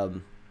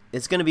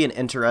 It's going to be an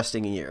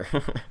interesting year.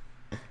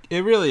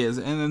 It really is.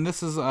 And then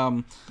this is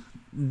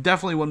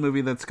definitely one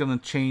movie that's going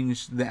to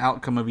change the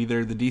outcome of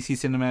either the DC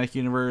Cinematic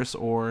Universe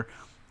or,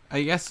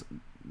 I guess,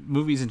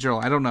 movies in general.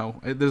 I don't know.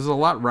 There's a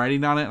lot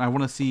riding on it, and I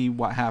want to see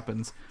what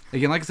happens.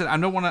 Again, like I said, I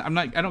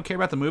don't care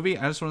about the movie.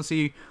 I just want to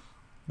see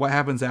what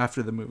happens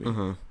after the movie,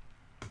 and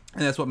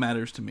that's what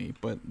matters to me.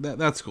 But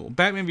that's cool.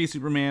 Batman v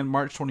Superman,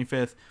 March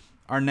 25th.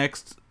 Our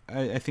next,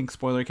 I think,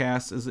 spoiler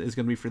cast is going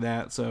to be for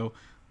that. So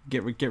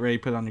get ready,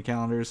 put it on your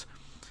calendars.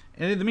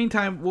 And in the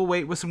meantime, we'll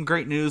wait with some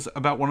great news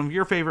about one of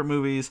your favorite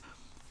movies.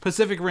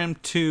 Pacific Rim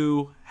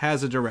 2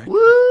 has a director.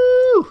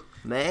 Woo!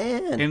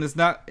 Man. And it's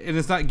not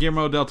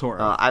Guillermo del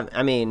Toro.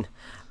 I mean,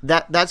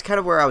 that's kind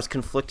of where I was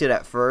conflicted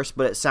at first,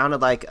 but it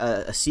sounded like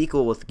a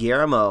sequel with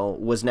Guillermo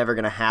was never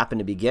going to happen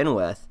to begin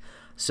with.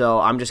 So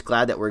I'm just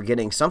glad that we're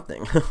getting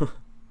something.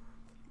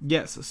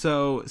 Yes.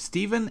 So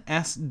Stephen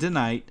S.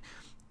 DeKnight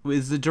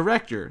is the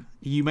director.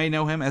 You may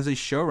know him as a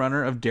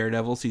showrunner of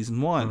Daredevil Season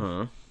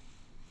 1.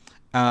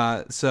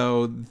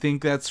 So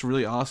think that's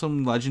really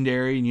awesome.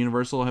 Legendary and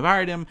Universal have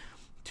hired him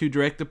to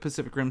direct the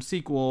Pacific Rim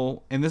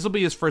sequel, and this will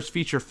be his first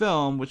feature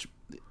film, which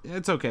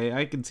it's okay.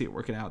 I can see it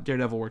working out.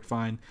 Daredevil worked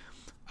fine,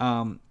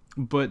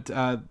 but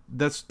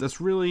that's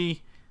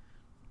really,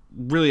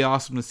 really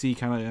awesome to see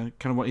kind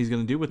of what he's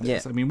going to do with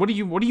this. Yeah. I mean, what do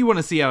you want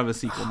to see out of a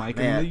sequel, Mike?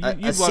 Man, I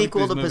mean, a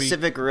sequel to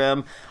Pacific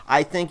Rim.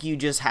 I think you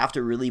just have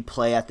to really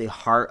play at the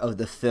heart of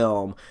the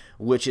film,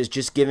 which is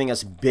just giving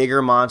us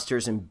bigger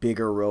monsters and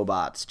bigger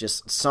robots.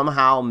 Just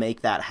somehow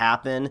make that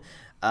happen.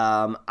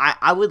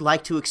 I would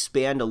like to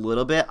expand a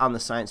little bit on the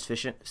science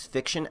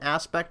fiction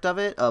aspect of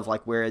it, of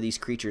like where are these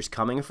creatures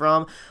coming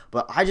from,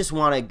 but I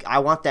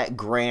want that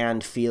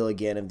grand feel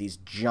again of these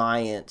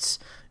giants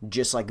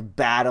just like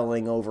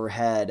battling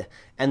overhead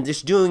and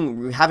just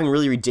having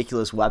really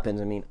ridiculous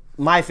weapons. I mean,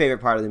 my favorite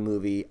part of the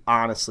movie,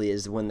 honestly,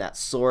 is when that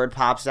sword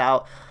pops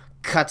out,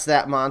 cuts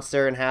that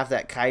monster in half,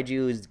 that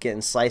kaiju is getting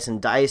sliced and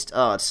diced.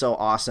 Oh, it's so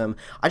awesome.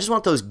 I just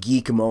want those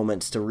geek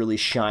moments to really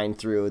shine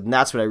through, and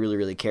that's what I really,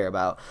 really care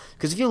about.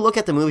 Because if you look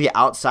at the movie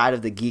outside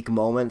of the geek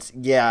moments,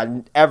 yeah,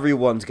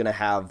 everyone's going to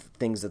have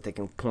things that they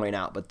can point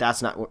out, but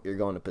that's not what you're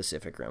going to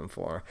Pacific Rim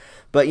for.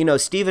 But,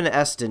 Stephen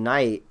S.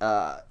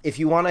 DeKnight, if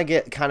you want to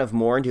get kind of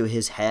more into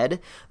his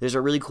head, there's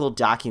a really cool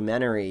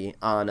documentary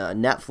on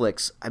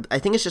Netflix. I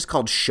think it's just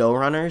called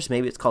Showrunners.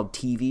 Maybe it's called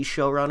TV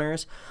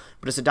Showrunners.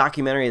 but it's a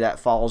documentary that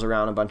follows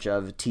around a bunch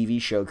of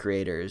TV show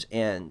creators,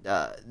 and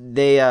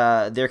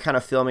they're kind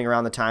of filming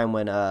around the time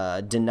when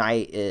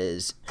DeKnight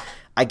is.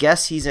 I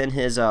guess he's in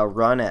his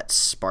run at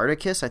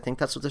Spartacus. I think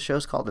that's what the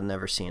show's called. I've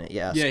never seen it.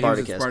 Yeah, Spartacus.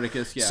 He was at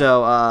Spartacus. Yeah.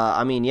 So,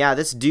 I mean, yeah,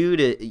 this dude,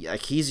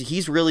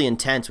 he's really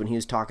intense when he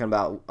was talking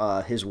about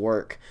his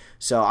work.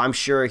 So I'm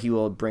sure he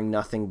will bring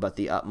nothing but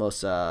the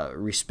utmost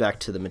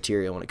respect to the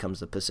material when it comes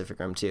to Pacific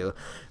Rim 2.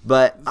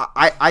 But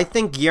I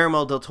think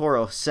Guillermo del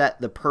Toro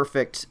set the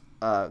perfect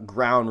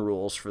ground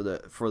rules for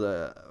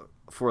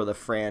the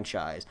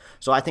franchise.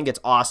 So I think it's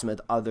awesome if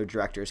other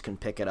directors can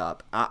pick it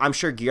up. I'm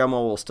sure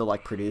Guillermo will still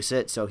produce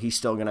it, so he's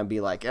still gonna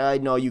be like,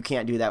 no, you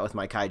can't do that with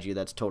my kaiju.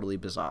 That's totally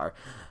bizarre.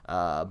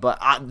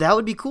 But that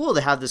would be cool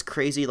to have this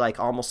crazy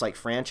almost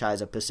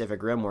franchise of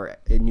Pacific Rim where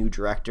a new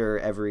director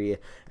every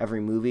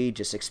movie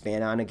just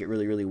expand on it, get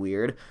really really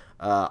weird.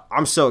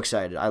 I'm so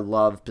excited. I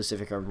love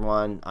Pacific Rim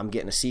 1. I'm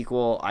getting a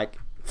sequel.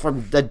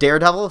 From the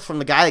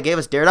guy that gave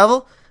us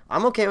Daredevil.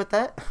 I'm okay with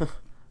that.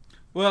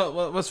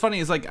 Well, what's funny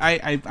is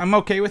I'm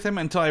okay with him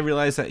until I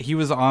realized that he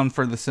was on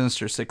for the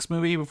Sinister Six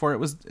movie before it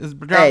was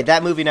dropped. Hey,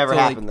 that movie never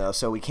happened though,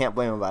 so we can't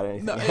blame him about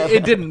anything. No,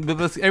 it didn't.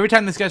 But every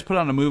time this guy's put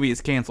on a movie, it's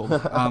canceled.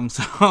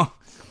 So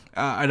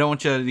I don't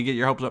want you to get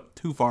your hopes up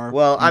too far.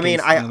 Well, I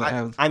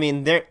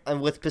mean, there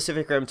with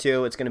Pacific Rim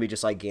 2, it's going to be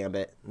just like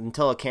Gambit.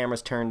 Until a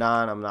camera's turned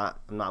on, I'm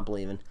not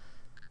believing.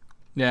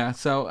 Yeah,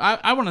 so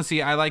I want to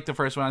see. I like the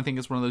first one. I think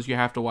it's one of those you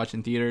have to watch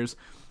in theaters.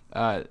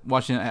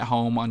 Watching it at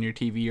home on your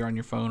TV or on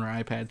your phone or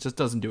iPad just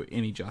doesn't do it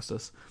any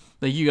justice.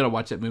 You got to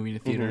watch that movie in a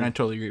theater, and I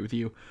totally agree with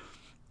you.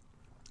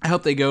 I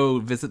hope they go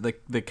visit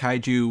the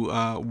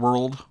kaiju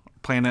world,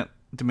 planet,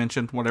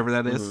 dimension, whatever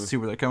that is, see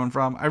where they're coming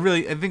from. I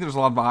think there's a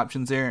lot of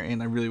options there,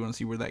 and I really want to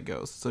see where that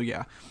goes. So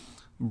yeah,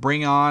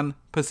 bring on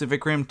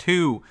Pacific Rim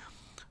 2.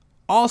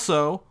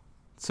 Also,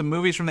 some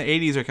movies from the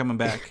 80s are coming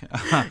back.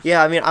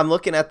 Yeah, I mean, I'm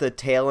looking at the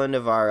tail end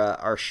of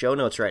our show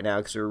notes right now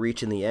because we're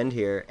reaching the end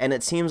here, and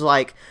it seems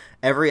like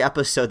every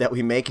episode that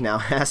we make now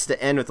has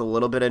to end with a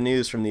little bit of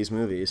news from these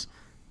movies.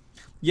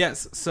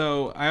 Yes,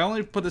 so I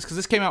only put this because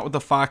this came out with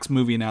the Fox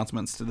movie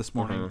announcements to this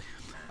morning.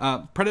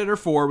 Predator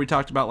 4, we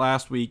talked about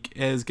last week,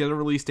 is get a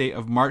release date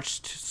of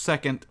March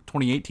 2nd,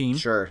 2018.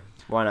 Sure,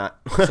 why not?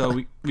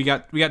 So we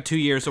got 2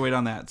 years to wait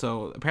on that.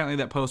 So apparently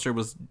that poster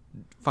was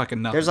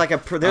fucking nothing. There's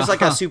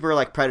a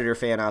super Predator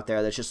fan out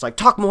there that's just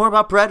talk more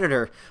about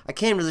Predator. I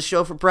came to the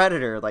show for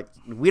Predator.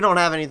 We don't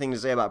have anything to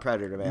say about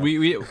Predator, man.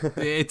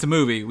 It's a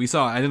movie. We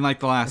saw it. I didn't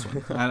like the last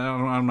one. I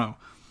don't know.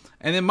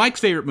 And then Mike's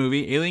favorite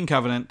movie, Alien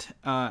Covenant,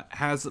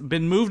 has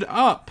been moved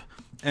up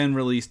in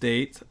release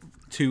date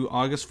to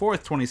August 4th,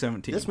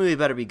 2017. This movie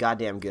better be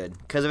goddamn good,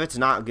 because if it's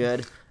not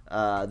good,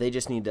 they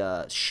just need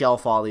to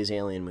shelf all these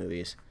Alien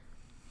movies.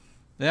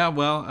 Yeah,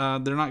 well,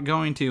 they're not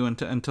going to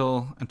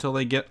until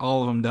they get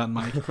all of them done,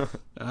 Mike.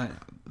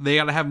 They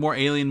got to have more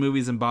Alien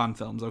movies and Bond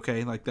films,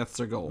 okay? That's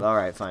their goal. All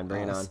right, fine,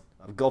 bring it on.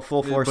 Go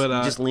full force,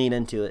 just lean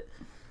into it.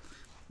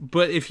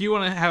 But if you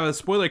want to have a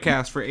spoiler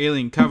cast for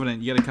Alien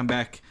Covenant, you got to come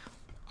back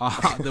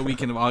the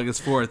weekend of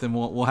August 4th, and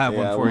we'll have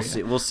one for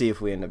you. We'll see if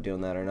we end up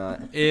doing that or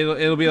not.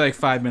 It'll be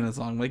 5 minutes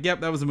long.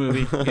 Yep, that was a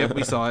movie. Yep,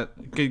 we saw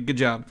it. Good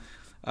job.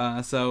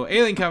 So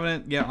Alien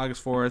Covenant, yeah,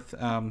 August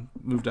 4th,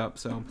 moved up.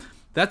 So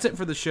that's it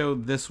for the show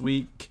this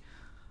week.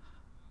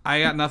 I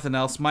got nothing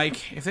else.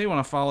 Mike, if they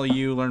want to follow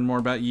you, learn more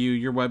about you,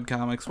 your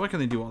webcomics, what can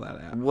they do all that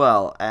at?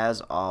 Well,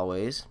 as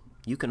always,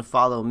 you can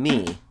follow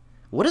me.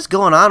 What is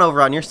going on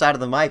over on your side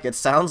of the mic? It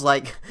sounds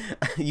like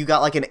you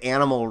got an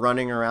animal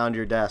running around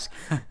your desk.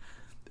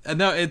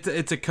 No,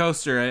 it's a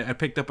coaster. I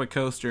picked up a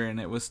coaster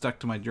and it was stuck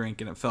to my drink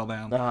and it fell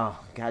down. Oh,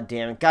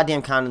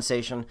 goddamn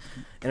condensation,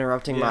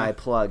 interrupting my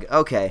plug.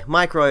 Okay,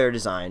 Mike Royer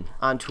Design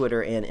on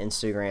Twitter and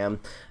Instagram,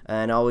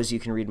 and always you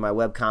can read my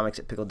webcomics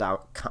at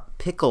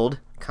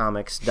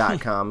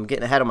pickledcomics.com. I'm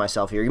getting ahead of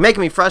myself here. You're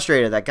making me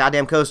frustrated. That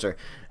goddamn coaster.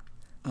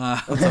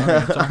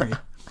 Sorry.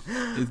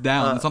 It's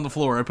down. It's on the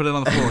floor. I put it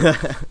on the floor.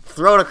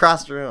 Throw it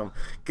across the room.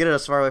 Get it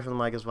as far away from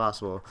the mic as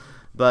possible.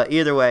 But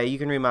either way, you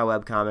can read my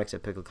webcomics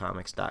at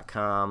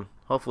pickledcomics.com.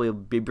 Hopefully,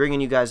 we'll be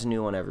bringing you guys a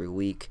new one every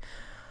week.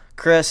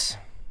 Chris,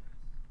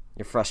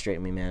 you're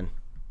frustrating me, man.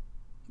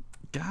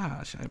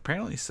 Gosh,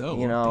 apparently so.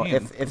 You know,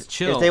 damn, if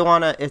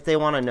they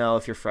wanna know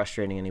if you're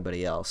frustrating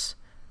anybody else,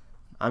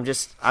 I'm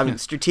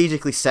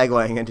strategically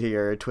segueing into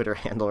your Twitter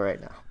handle right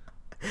now.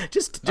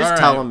 Just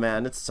tell them,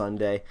 man. It's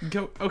Sunday.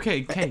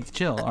 Okay,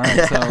 chill. All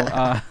right,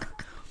 so.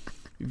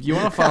 If you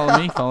want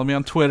to follow me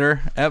on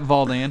Twitter at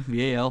Valdan,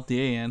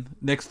 VALDAN.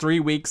 Next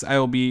 3 weeks, I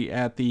will be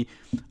at the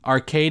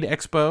Arcade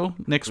Expo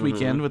next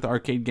weekend with the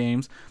arcade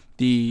games,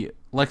 the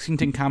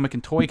Lexington Comic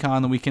and Toy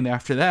Con the weekend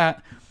after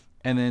that,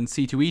 and then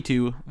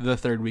C2E2 the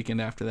third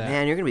weekend after that.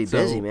 Man, you're going to be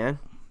busy, man.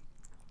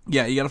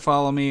 Yeah, you got to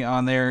follow me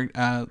on there.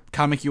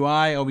 Comic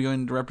UI, I'll be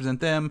going to represent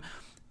them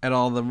at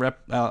all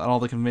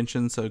the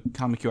conventions, so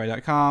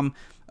comicui.com.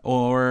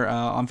 Or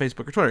on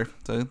Facebook or Twitter.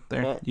 So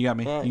there, you got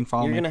me. You can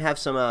follow me. You're going to have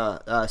some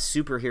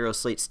superhero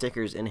slate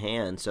stickers in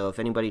hand, so if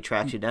anybody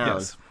tracks you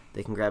down,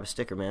 they can grab a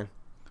sticker, man.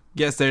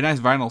 Yes, they're nice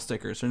vinyl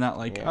stickers. They're not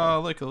like, oh,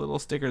 look, a little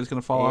sticker is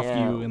going to fall off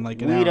you in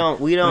like an hour.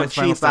 We don't Nice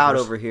vinyl cheap out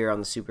stickers. over here on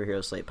the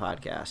Superhero Slate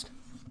podcast.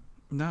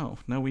 No,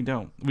 we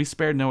don't. We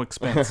spared no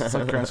expense. It's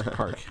like Jurassic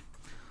Park.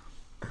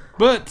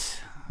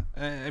 But,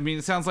 I mean,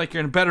 it sounds like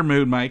you're in a better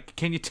mood, Mike.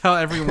 Can you tell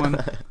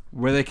everyone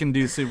where they can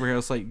do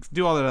Superhero Slate?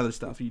 Do all that other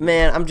stuff.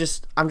 Man, I'm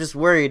just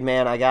worried,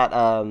 man. I got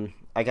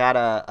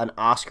an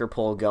Oscar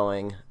poll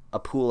going, a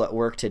pool at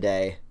work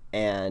today,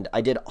 and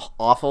I did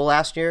awful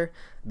last year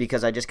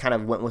because I just kind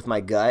of went with my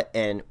gut.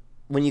 And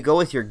when you go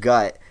with your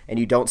gut and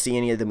you don't see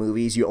any of the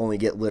movies, you only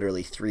get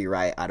literally 3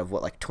 right out of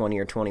 20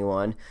 or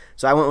 21.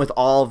 So I went with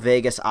all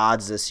Vegas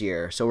odds this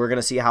year. So we're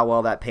gonna see how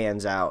well that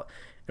pans out.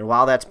 And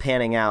while that's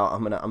panning out,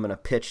 I'm gonna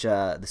pitch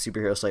the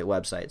Superhero Slate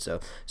website. So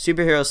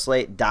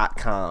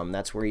superheroslate.com.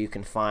 That's where you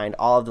can find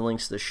all of the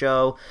links to the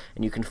show,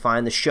 and you can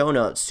find the show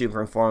notes. Super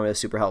informative,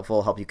 super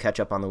helpful. Help you catch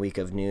up on the week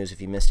of news if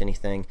you missed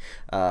anything.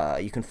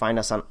 You can find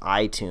us on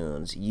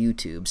iTunes,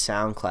 YouTube,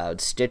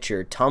 SoundCloud,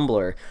 Stitcher,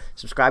 Tumblr.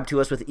 Subscribe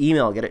to us with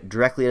email. Get it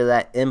directly to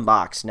that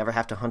inbox. Never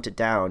have to hunt it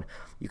down.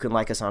 You can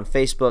like us on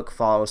Facebook,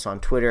 follow us on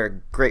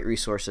Twitter. Great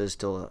resources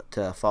to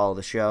follow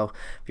the show.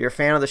 If you're a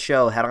fan of the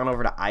show, head on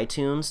over to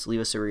iTunes. Leave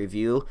us a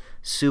review.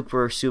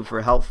 Super,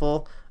 super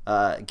helpful.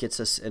 Gets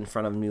us in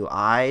front of new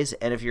eyes.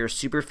 And if you're a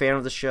super fan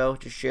of the show,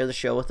 just share the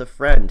show with a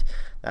friend.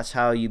 That's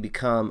how you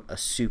become a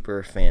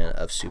super fan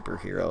of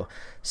Superhero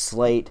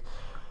Slate.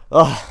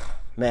 Oh,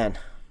 man.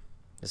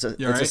 It's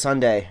a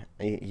Sunday.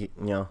 You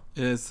know.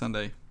 It is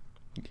Sunday.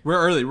 We're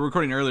early. We're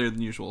recording earlier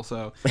than usual,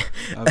 so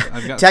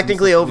I've got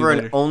technically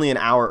over only an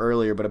hour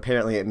earlier, but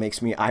apparently it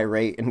makes me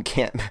irate and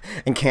can't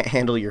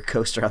handle your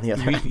coaster on the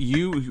other end.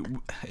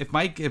 If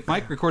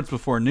Mike records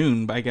before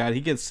noon, by God,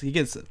 he gets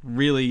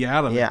really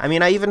out of it. Yeah, I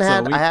mean, I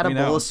had a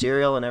bowl of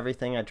cereal and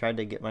everything. I tried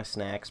to get my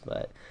snacks,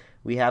 but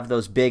we have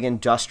those big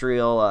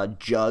industrial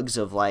jugs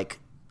of like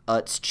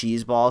Utz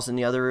cheese balls in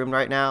the other room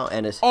right now,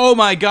 and it's oh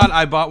my God,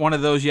 I bought one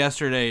of those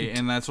yesterday,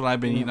 and that's what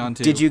I've been eating on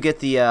too. Did you get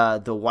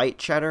the white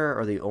cheddar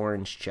or the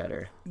orange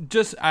cheddar?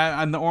 Just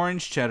on the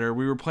orange cheddar.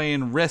 We were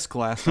playing Risk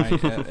last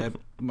night at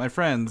my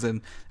friends,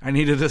 and I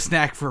needed a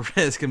snack for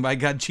Risk, and by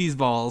God, cheese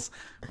balls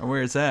are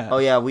where it's at. Oh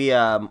yeah, we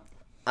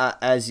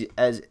as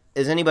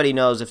anybody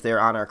knows, if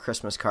they're on our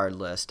Christmas card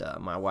list,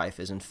 my wife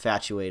is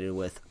infatuated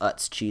with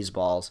Utz cheese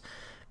balls.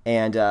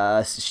 And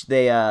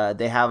they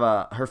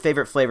have her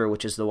favorite flavor,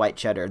 which is the white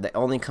cheddar, that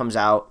only comes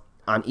out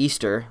on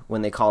Easter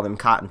when they call them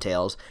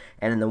cottontails,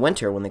 and in the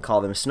winter when they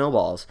call them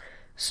snowballs.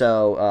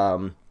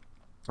 So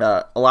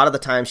a lot of the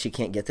time she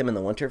can't get them in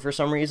the winter for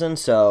some reason.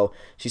 So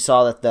she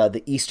saw that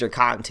the Easter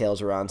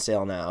cottontails are on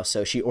sale now,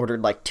 so she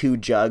ordered like 2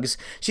 jugs.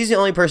 She's the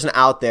only person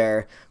out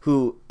there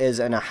who is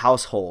in a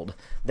household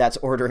that's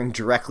ordering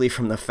directly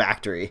from the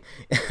factory.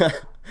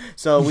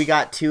 So we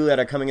got 2 that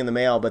are coming in the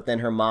mail, but then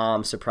her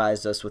mom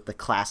surprised us with the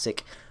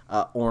classic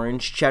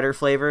orange cheddar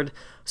flavored.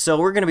 So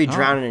we're going to be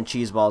drowning in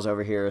cheese balls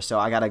over here, so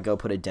I got to go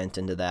put a dent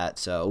into that.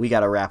 So we got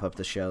to wrap up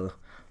the show.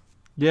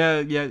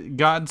 Yeah.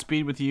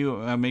 Godspeed with you.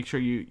 Make sure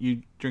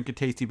you drink a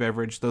tasty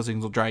beverage. Those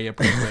things will dry you up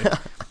pretty quick.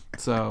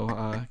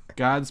 So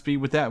Godspeed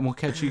with that, and we'll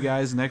catch you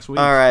guys next week.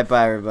 All right,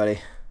 bye,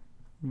 everybody.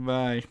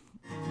 Bye.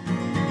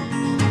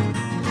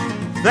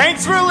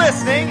 Thanks for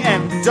listening,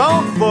 and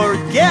don't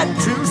forget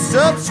to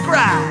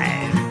subscribe.